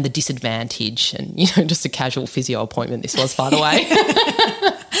 and the disadvantage, and, just a casual physio appointment this was, by the way.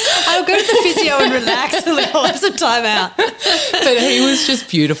 I'll go to the physio and relax a little. Have some time out. But he was just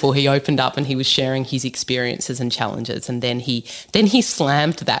beautiful. He opened up and he was sharing his experiences and challenges, and then he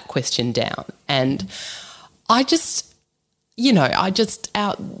slammed that question down. And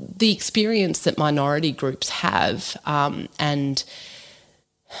the experience that minority groups have, and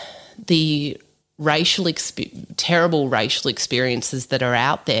the terrible racial experiences that are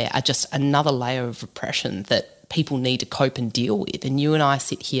out there are just another layer of repression that people need to cope and deal with. And you and I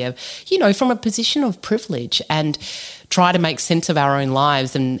sit here, from a position of privilege and try to make sense of our own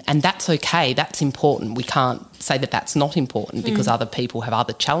lives, and that's okay. That's important. We can't say that that's not important because other people have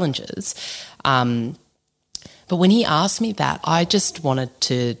other challenges. But when he asked me that, I just wanted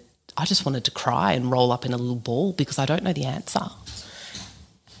to cry and roll up in a little ball, because I don't know the answer.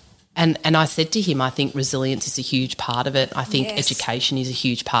 And I said to him, I think resilience is a huge part of it. I think education is a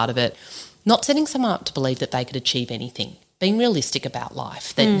huge part of it. Not setting someone up to believe that they could achieve anything. Being realistic about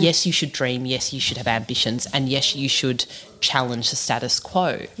life, that yes, you should dream, yes, you should have ambitions, and yes, you should challenge the status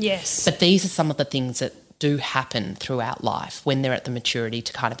quo. Yes. But these are some of the things that do happen throughout life when they're at the maturity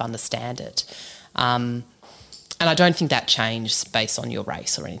to kind of understand it. And I don't think that changes based on your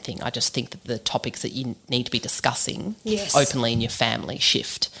race or anything. I just think that the topics that you need to be discussing openly in your family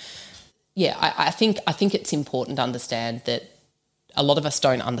shift. Yeah, I think it's important to understand that a lot of us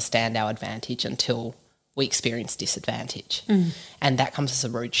don't understand our advantage until we experience disadvantage. And that comes as a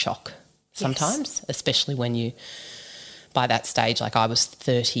rude shock sometimes, especially when by that stage, like I was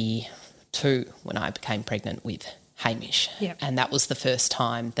 32 when I became pregnant with Hamish. Yep. And that was the first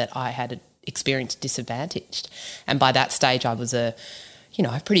time that I had experienced disadvantaged. And by that stage I was a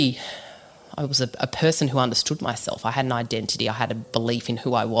person who understood myself. I had an identity. I had a belief in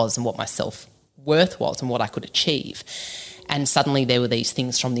who I was and what my self-worth was and what I could achieve. And suddenly there were these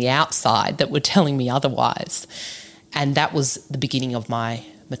things from the outside that were telling me otherwise. And that was the beginning of my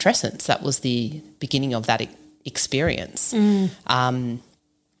matrescence. That was the beginning of that experience.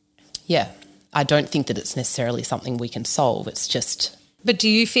 I don't think that it's necessarily something we can solve. It's just... But do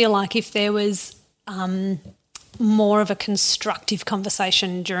you feel like if there was more of a constructive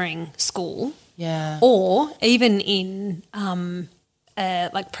conversation during school, or even in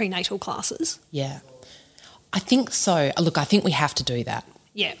like prenatal classes? Yeah, I think so. Look, I think we have to do that.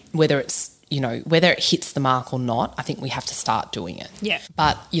 Yeah. Whether it's, whether it hits the mark or not, I think we have to start doing it. Yeah.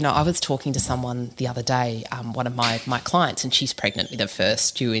 But, I was talking to someone the other day, one of my clients, and she's pregnant with her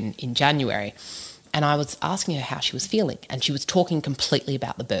first due in January. and I was asking her how she was feeling, and she was talking completely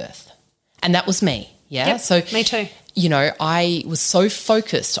about the birth. And that was me, yeah? Yep, so me too. You know, I was so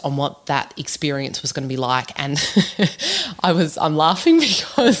focused on what that experience was going to be like, and I'm laughing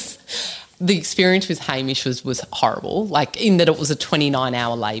because the experience with Hamish was horrible, like in that it was a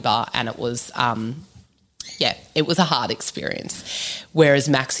 29-hour labour, and it was it was a hard experience. Whereas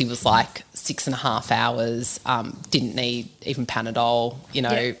Maxie was like 6.5 hours, didn't need even Panadol, you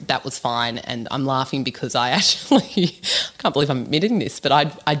know, that was fine. And I'm laughing because I can't believe I'm admitting this, but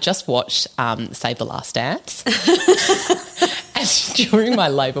I just watched Save the Last Dance. And during my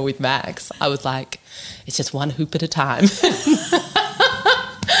labour with Max, I was like, it's just one hoop at a time.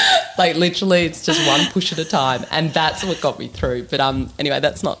 Like literally it's just one push at a time, and that's what got me through. But anyway,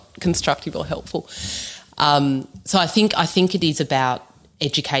 that's not constructive or helpful. So I think it is about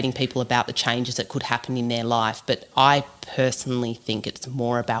educating people about the changes that could happen in their life, but I personally think it's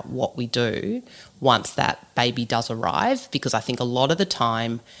more about what we do once that baby does arrive, because I think a lot of the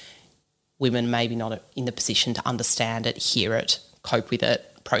time women maybe not in the position to understand it, hear it, cope with it,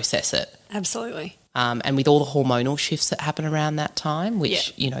 process it. Absolutely. And with all the hormonal shifts that happen around that time,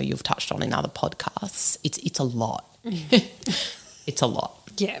 which, you know, you've touched on in other podcasts, it's a lot. It's a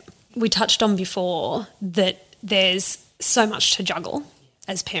lot. Yeah. We touched on before that there's so much to juggle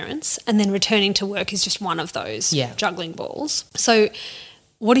as parents, and then returning to work is just one of those juggling balls. So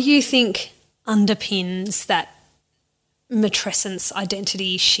what do you think underpins that matrescence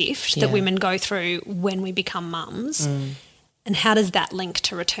identity shift that women go through when we become mums, and how does that link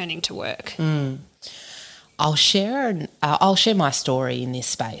to returning to work? I'll share my story in this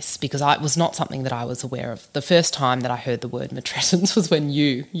space because it was not something that I was aware of. The first time that I heard the word matrescence was when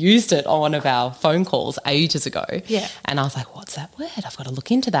you used it on one of our phone calls ages ago. Yeah. And I was like, what's that word? I've got to look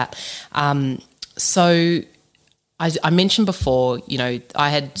into that. So I mentioned before, you know,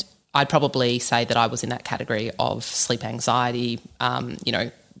 I'd probably say that I was in that category of sleep anxiety. You know,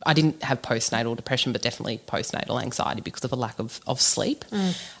 I didn't have postnatal depression, but definitely postnatal anxiety because of a lack of sleep.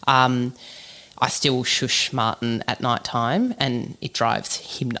 I still shush Martin at night time and it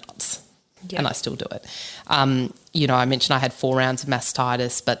drives him nuts, and I still do it. You know, I mentioned I had 4 rounds of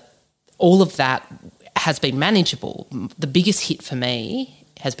mastitis, but all of that has been manageable. The biggest hit for me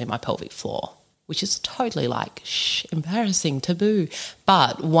has been my pelvic floor, which is totally like embarrassing, taboo.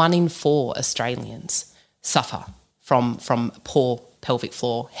 But 1 in 4 Australians suffer from poor pelvic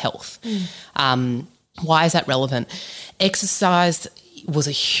floor health. Why is that relevant? Exercise was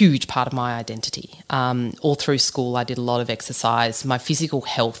a huge part of my identity. All through school I did a lot of exercise. My physical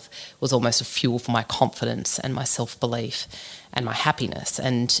health was almost a fuel for my confidence and my self-belief and my happiness.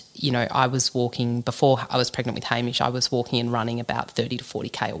 And, you know, I was walking, before I was pregnant with Hamish, I was walking and running about 30 to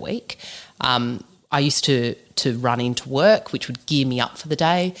 40K a week. I used to run into work, which would gear me up for the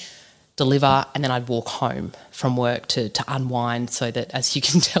day, deliver, and then I'd walk home from work to unwind, so that, as you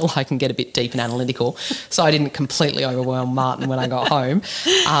can tell, I can get a bit deep and analytical, so I didn't completely overwhelm Martin when I got home.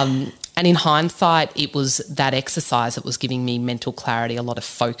 And in hindsight, it was that exercise that was giving me mental clarity, a lot of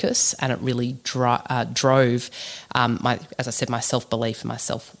focus, and it really drove, as I said, my self-belief and my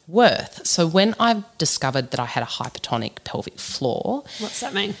self-worth. So when I discovered that I had a hypertonic pelvic floor... What's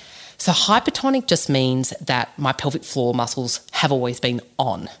that mean? So hypertonic just means that my pelvic floor muscles have always been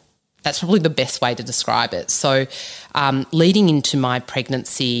on. That's probably the best way to describe it. So leading into my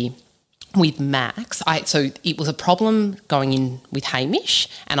pregnancy with Max, so it was a problem going in with Hamish,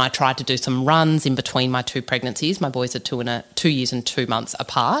 and I tried to do some runs in between my 2 pregnancies. My boys are 2 years and 2 months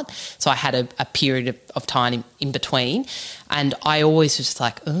apart, so I had a period of time in between, and I always was just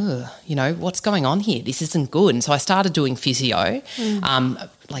like, you know, what's going on here? This isn't good. And so I started doing physio,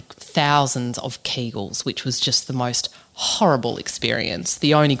 like thousands of Kegels, which was just the most horrible experience.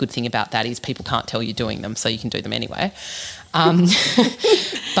 The only good thing about that is people can't tell you're doing them, so you can do them anyway.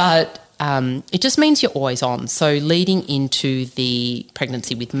 But it just means you're always on. So leading into the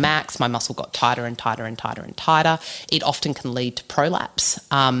pregnancy with Max, my muscle got tighter and tighter and tighter and tighter. It often can lead to prolapse.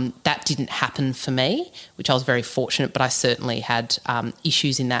 That didn't happen for me, which I was very fortunate, but I certainly had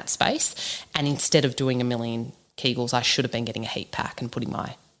issues in that space. And instead of doing a million Kegels, I should have been getting a heat pack and putting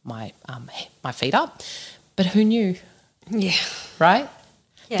my feet up. But who knew? Yeah. Right?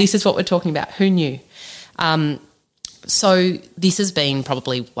 Yeah. This is what we're talking about. Who knew? So this has been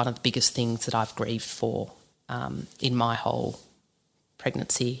probably one of the biggest things that I've grieved for in my whole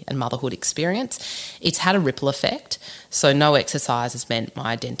pregnancy and motherhood experience. It's had a ripple effect. So no exercise has meant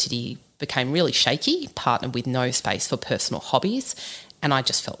my identity became really shaky, partnered with no space for personal hobbies, and I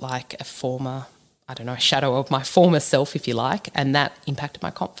just felt like a shadow of my former self, if you like, and that impacted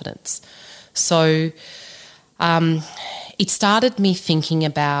my confidence. So it started me thinking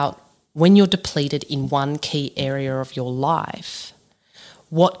about when you're depleted in one key area of your life,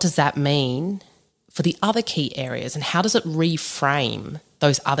 what does that mean for the other key areas, and how does it reframe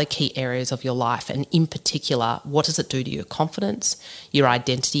those other key areas of your life? And in particular, what does it do to your confidence, your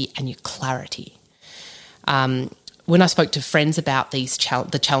identity, and your clarity? When I spoke to friends about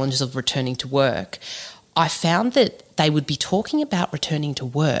the challenges of returning to work, I found that they would be talking about returning to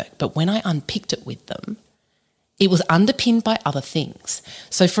work, but when I unpicked it with them, it was underpinned by other things.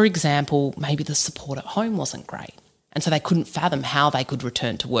 So, for example, maybe the support at home wasn't great. And so they couldn't fathom how they could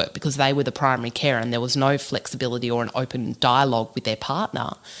return to work because they were the primary carer and there was no flexibility or an open dialogue with their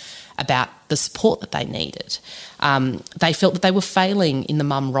partner about the support that they needed. They felt that they were failing in the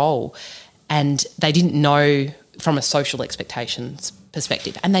mum role and they didn't know from a social expectations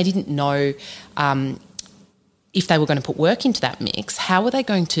perspective, and they didn't know if they were going to put work into that mix, how were they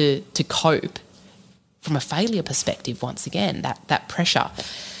going to cope from a failure perspective once again, that pressure.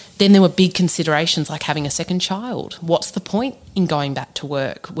 Then there were big considerations like having a second child. What's the point in going back to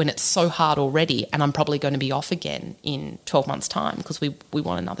work when it's so hard already and I'm probably going to be off again in 12 months' time because we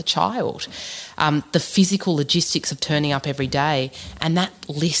want another child? The physical logistics of turning up every day, and that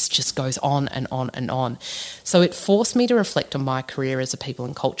list just goes on and on and on. So it forced me to reflect on my career as a people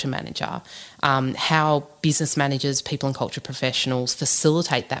and culture manager, how business managers, people and culture professionals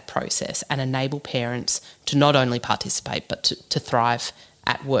facilitate that process and enable parents to not only participate but to thrive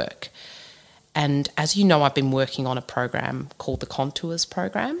at work. And as you know, I've been working on a program called the Contours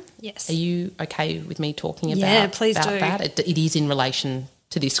program. Yes. Are you okay with me talking about, please about do. that? It is in relation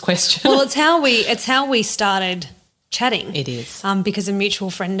to this question. Well, it's how we started chatting. It is. Because a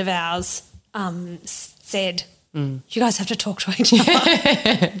mutual friend of ours said, you guys have to talk to each other.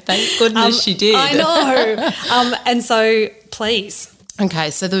 Thank goodness she did. I know. And so please.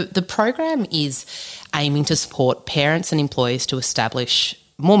 Okay, so the program is aiming to support parents and employees to establish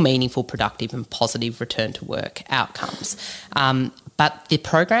more meaningful, productive and positive return to work outcomes. But the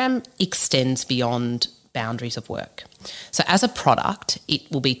program extends beyond boundaries of work. So as a product, it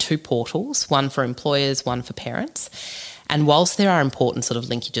will be 2 portals, one for employers, one for parents. And whilst there are important sort of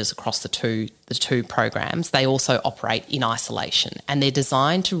linkages across the two programs, they also operate in isolation, and they're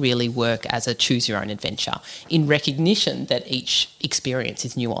designed to really work as a choose your own adventure in recognition that each experience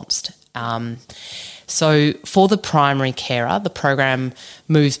is nuanced. So for the primary carer, the program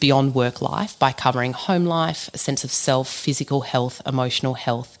moves beyond work life by covering home life, a sense of self, physical health, emotional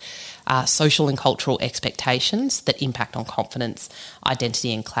health, social and cultural expectations that impact on confidence,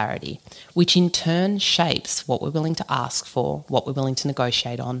 identity and clarity, which in turn shapes what we're willing to ask for, what we're willing to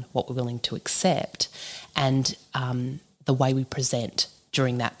negotiate on, what we're willing to accept, and the way we present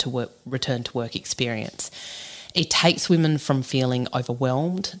during that return to work experience. It takes women from feeling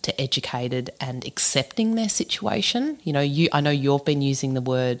overwhelmed to educated and accepting their situation. You know, I know you've been using the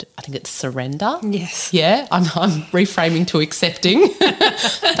word, I think it's surrender. Yes. Yeah, I'm reframing to accepting.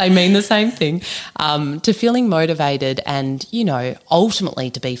 They mean the same thing. To feeling motivated and, you know,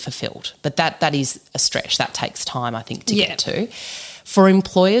 ultimately to be fulfilled. But that is a stretch. That takes time, I think, to get to. For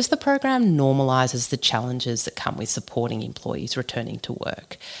employers, the program normalises the challenges that come with supporting employees returning to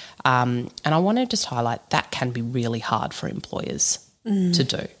work. And I want to just highlight that can be really hard for employers to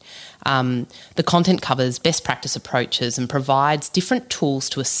do. The content covers best practice approaches and provides different tools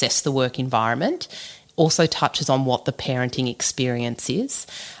to assess the work environment, also touches on what the parenting experience is.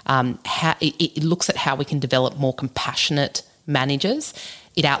 How it looks at how we can develop more compassionate managers.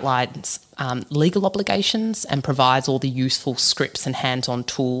 It outlines legal obligations and provides all the useful scripts and hands-on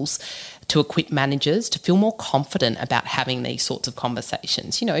tools to equip managers to feel more confident about having these sorts of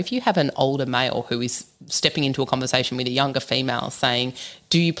conversations. You know, if you have an older male who is stepping into a conversation with a younger female saying,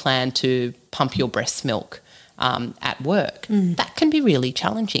 do you plan to pump your breast milk at work? That can be really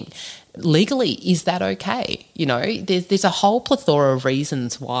challenging. Legally, is that okay? You know, there's a whole plethora of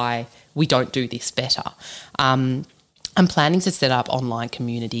reasons why we don't do this better. I'm planning to set up online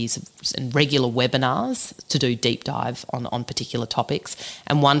communities and regular webinars to do deep dive on particular topics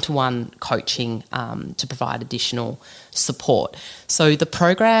and one-to-one coaching to provide additional support. So the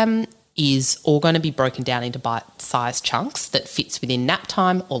program is all going to be broken down into bite-sized chunks that fits within nap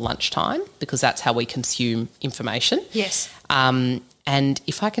time or lunchtime because that's how we consume information. Yes. And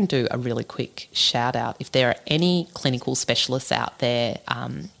if I can do a really quick shout out, if there are any clinical specialists out there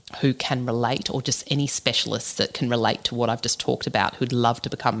who can relate, or just any specialists that can relate to what I've just talked about who'd love to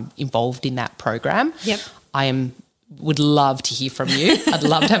become involved in that program, I am would love to hear from you. I'd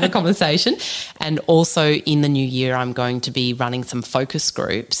love to have a conversation. And also in the new year, I'm going to be running some focus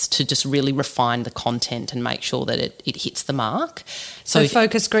groups to just really refine the content and make sure that it hits the mark. So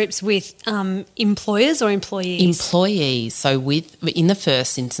focus groups with employers or employees? Employees. So in the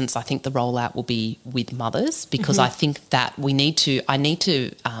first instance, I think the rollout will be with mothers, because I think that I need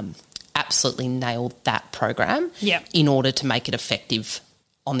to absolutely nail that program in order to make it effective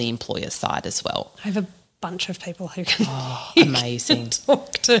on the employer side as well. I have a bunch of people who can, amazing.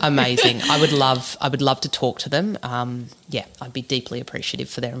 Talk to. Amazing. I would love to talk to them. I'd be deeply appreciative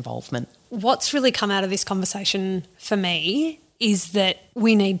for their involvement. What's really come out of this conversation for me is that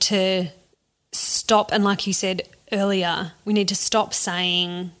we need to stop, and like you said earlier, we need to stop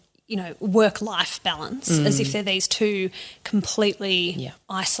saying, work-life balance as if they're these two completely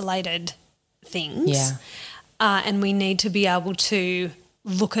isolated things. Yeah. And we need to be able to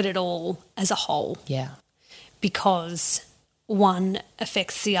look at it all as a whole. Yeah. Because one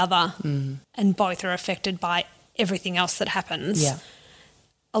affects the other and both are affected by everything else that happens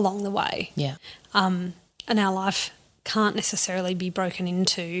along the way. Yeah. And our life can't necessarily be broken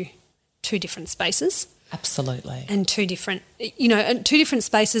into two different spaces. Absolutely. And two different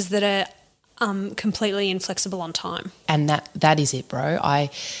spaces that are completely inflexible on time. And that is it, bro.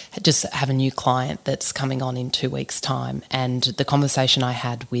 I just have a new client that's coming on in 2 weeks' time, and the conversation I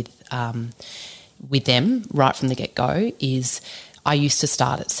had with them right from the get-go is I used to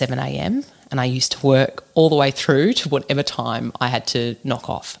start at 7 a.m. and I used to work all the way through to whatever time I had to knock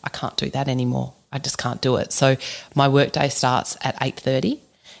off. I can't do that anymore. I just can't do it. So my workday starts at 8:30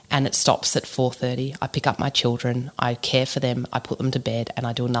 and it stops at 4:30. I pick up my children, I care for them, I put them to bed, and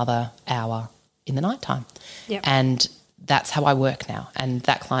I do another hour in the nighttime. Yep. And that's how I work now. And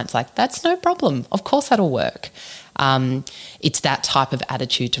that client's like, that's no problem. Of course that'll work. It's that type of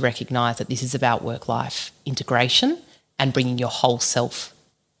attitude to recognise that this is about work-life integration and bringing your whole self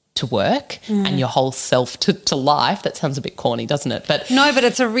to work and your whole self to life. That sounds a bit corny, doesn't it? But no, but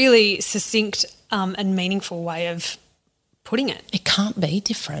it's a really succinct and meaningful way of putting it. It can't be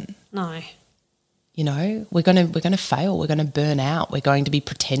different. No. We're going to fail. We're going to burn out. We're going to be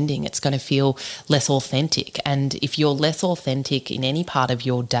pretending. It's going to feel less authentic. And if you're less authentic in any part of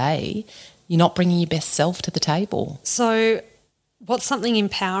your day, you're not bringing your best self to the table. So what's something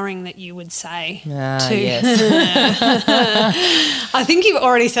empowering that you would say Yes. I think you've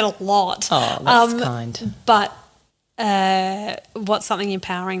already said a lot. Oh, that's kind. But what's something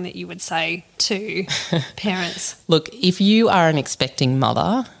empowering that you would say to parents? Look, if you are an expecting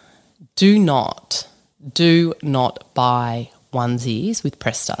mother, do not buy onesies with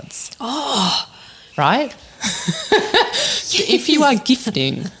press studs. Oh. Right? If you are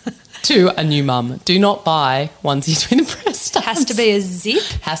gifting to a new mum, do not buy onesies with press studs. Has to be a zip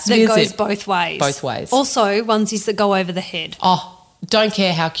that goes both ways. Both ways. Also, onesies that go over the head. Oh, don't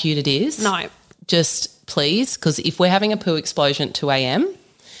care how cute it is. No. Just please, because if we're having a poo explosion at 2 a.m,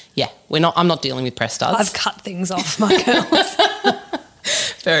 I'm not dealing with press studs. I've cut things off, my girls.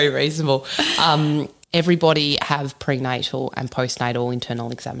 Very reasonable. Everybody have prenatal and postnatal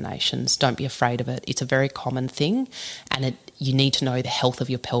internal examinations. Don't be afraid of it. It's a very common thing, and you need to know the health of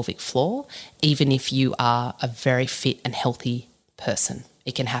your pelvic floor, even if you are a very fit and healthy person.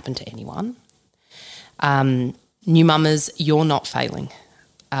 It can happen to anyone. New mamas, you're not failing.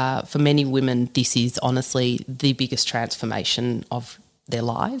 For many women, this is honestly the biggest transformation of their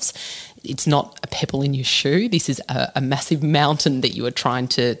lives. It's not a pebble in your shoe. This is a massive mountain that you are trying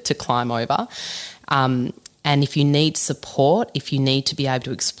to climb over. And if you need support, if you need to be able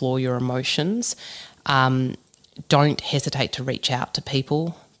to explore your emotions, don't hesitate to reach out to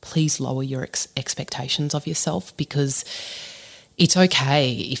people. Please lower your expectations of yourself, because it's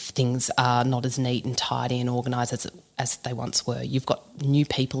okay if things are not as neat and tidy and organised as they once were. You've got new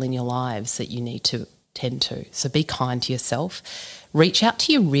people in your lives that you need to tend to. So be kind to yourself. Reach out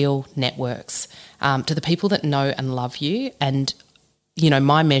to your real networks, to the people that know and love you. And,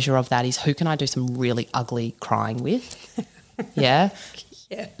 my measure of that is who can I do some really ugly crying with? Yeah.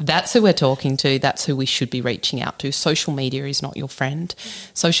 Yeah. That's who we're talking to. That's who we should be reaching out to. Social media is not your friend.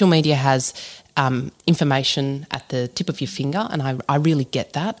 Social media has information at the tip of your finger, and I really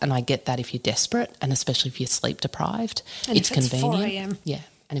get that, and I get that if you're desperate, and especially if you're sleep deprived. And it's if it's convenient. 4 a.m. Yeah,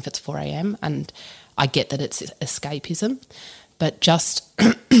 and if it's 4 a.m, and I get that it's escapism, but just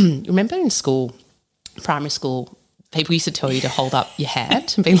remember in school, primary school, people used to tell you to hold up your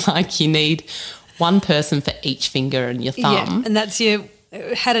hand and be like, you need one person for each finger and your thumb. Yeah, and that's your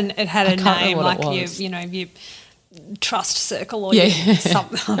it had a name like your trust circle or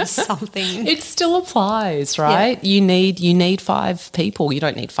something. It still applies, right? Yeah. You need 5 people. You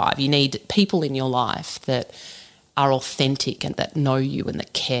don't need 5. You need people in your life that are authentic and that know you and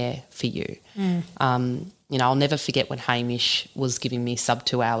that care for you. I'll never forget when Hamish was giving me sub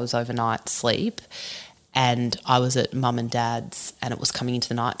 2 hours overnight sleep, and I was at mum and dad's and it was coming into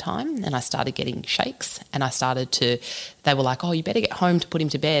the night time, and I started getting shakes, and they were like, oh, you better get home to put him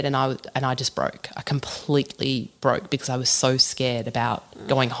to bed, and I just broke. I completely broke because I was so scared about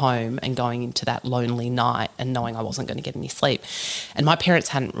going home and going into that lonely night and knowing I wasn't going to get any sleep. And my parents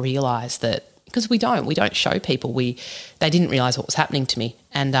hadn't realised that, because we don't show people. They didn't realise what was happening to me.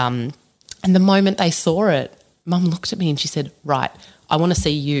 And the moment they saw it, Mum looked at me and she said, right, I want to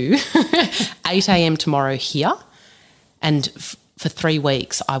see you 8 a.m. tomorrow here. And for 3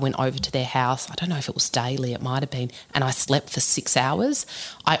 weeks I went over to their house. I don't know if it was daily, it might have been, and I slept for 6 hours.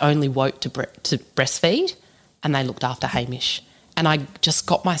 I only woke to breastfeed, and they looked after Hamish. And I just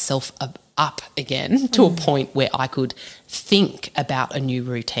got myself up again to a point where I could think about a new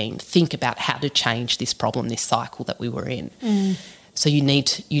routine, think about how to change this problem, this cycle that we were in. So you need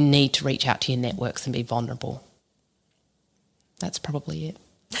to reach out to your networks and be vulnerable. That's probably it.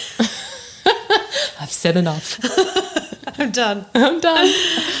 I've said enough. I'm done.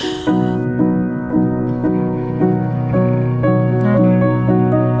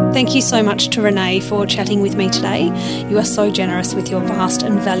 Thank you so much to Renee for chatting with me today. You are so generous with your vast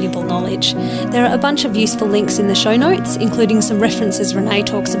and valuable knowledge. There are a bunch of useful links in the show notes, including some references Renee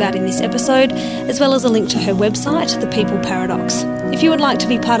talks about in this episode, as well as a link to her website, The People Paradox. If you would like to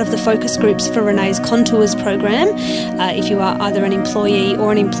be part of the focus groups for Renee's Contours program, if you are either an employee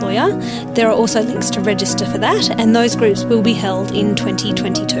or an employer, there are also links to register for that, and those groups will be held in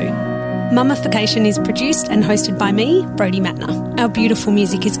 2022. Mummification is produced and hosted by me, Brodie Matner. Our beautiful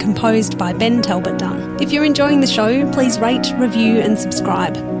music is composed by Ben Talbot Dunn. If you're enjoying the show, please rate, review and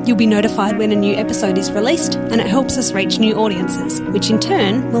subscribe. You'll be notified when a new episode is released, and it helps us reach new audiences, which in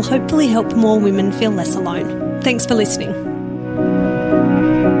turn will hopefully help more women feel less alone. Thanks for listening.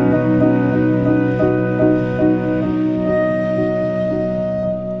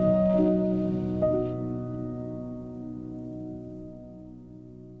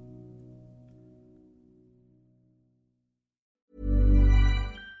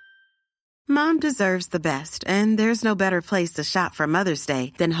 Mom deserves the best, and there's no better place to shop for Mother's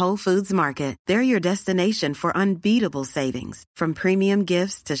Day than Whole Foods Market. They're your destination for unbeatable savings, from premium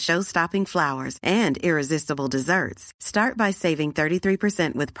gifts to show-stopping flowers and irresistible desserts. Start by saving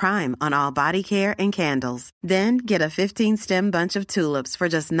 33% with Prime on all body care and candles. Then get a 15-stem bunch of tulips for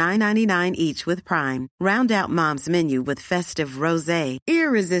just $9.99 each with Prime. Round out Mom's menu with festive rosé,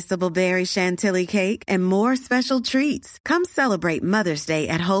 irresistible berry chantilly cake, and more special treats. Come celebrate Mother's Day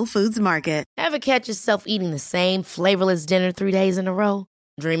at Whole Foods Market. Ever catch yourself eating the same flavorless dinner 3 days in a row?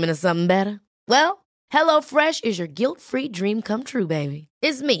 Dreaming of something better? Well, HelloFresh is your guilt-free dream come true, baby.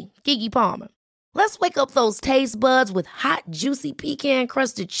 It's me, Keke Palmer. Let's wake up those taste buds with hot, juicy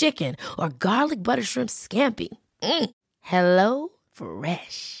pecan-crusted chicken or garlic butter shrimp scampi. Hello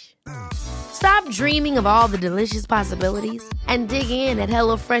Fresh. Stop dreaming of all the delicious possibilities and dig in at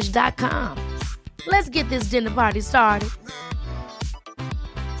HelloFresh.com. Let's get this dinner party started.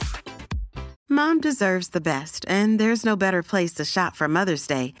 Mom deserves the best, and there's no better place to shop for Mother's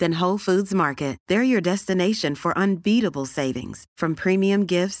Day than Whole Foods Market. They're your destination for unbeatable savings, from premium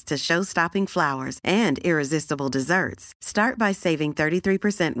gifts to show-stopping flowers and irresistible desserts. Start by saving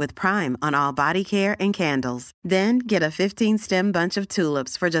 33% with Prime on all body care and candles. Then get a 15-stem bunch of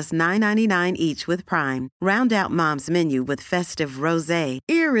tulips for just $9.99 each with Prime. Round out Mom's menu with festive rosé,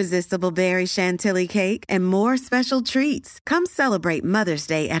 irresistible berry chantilly cake, and more special treats. Come celebrate Mother's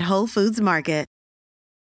Day at Whole Foods Market.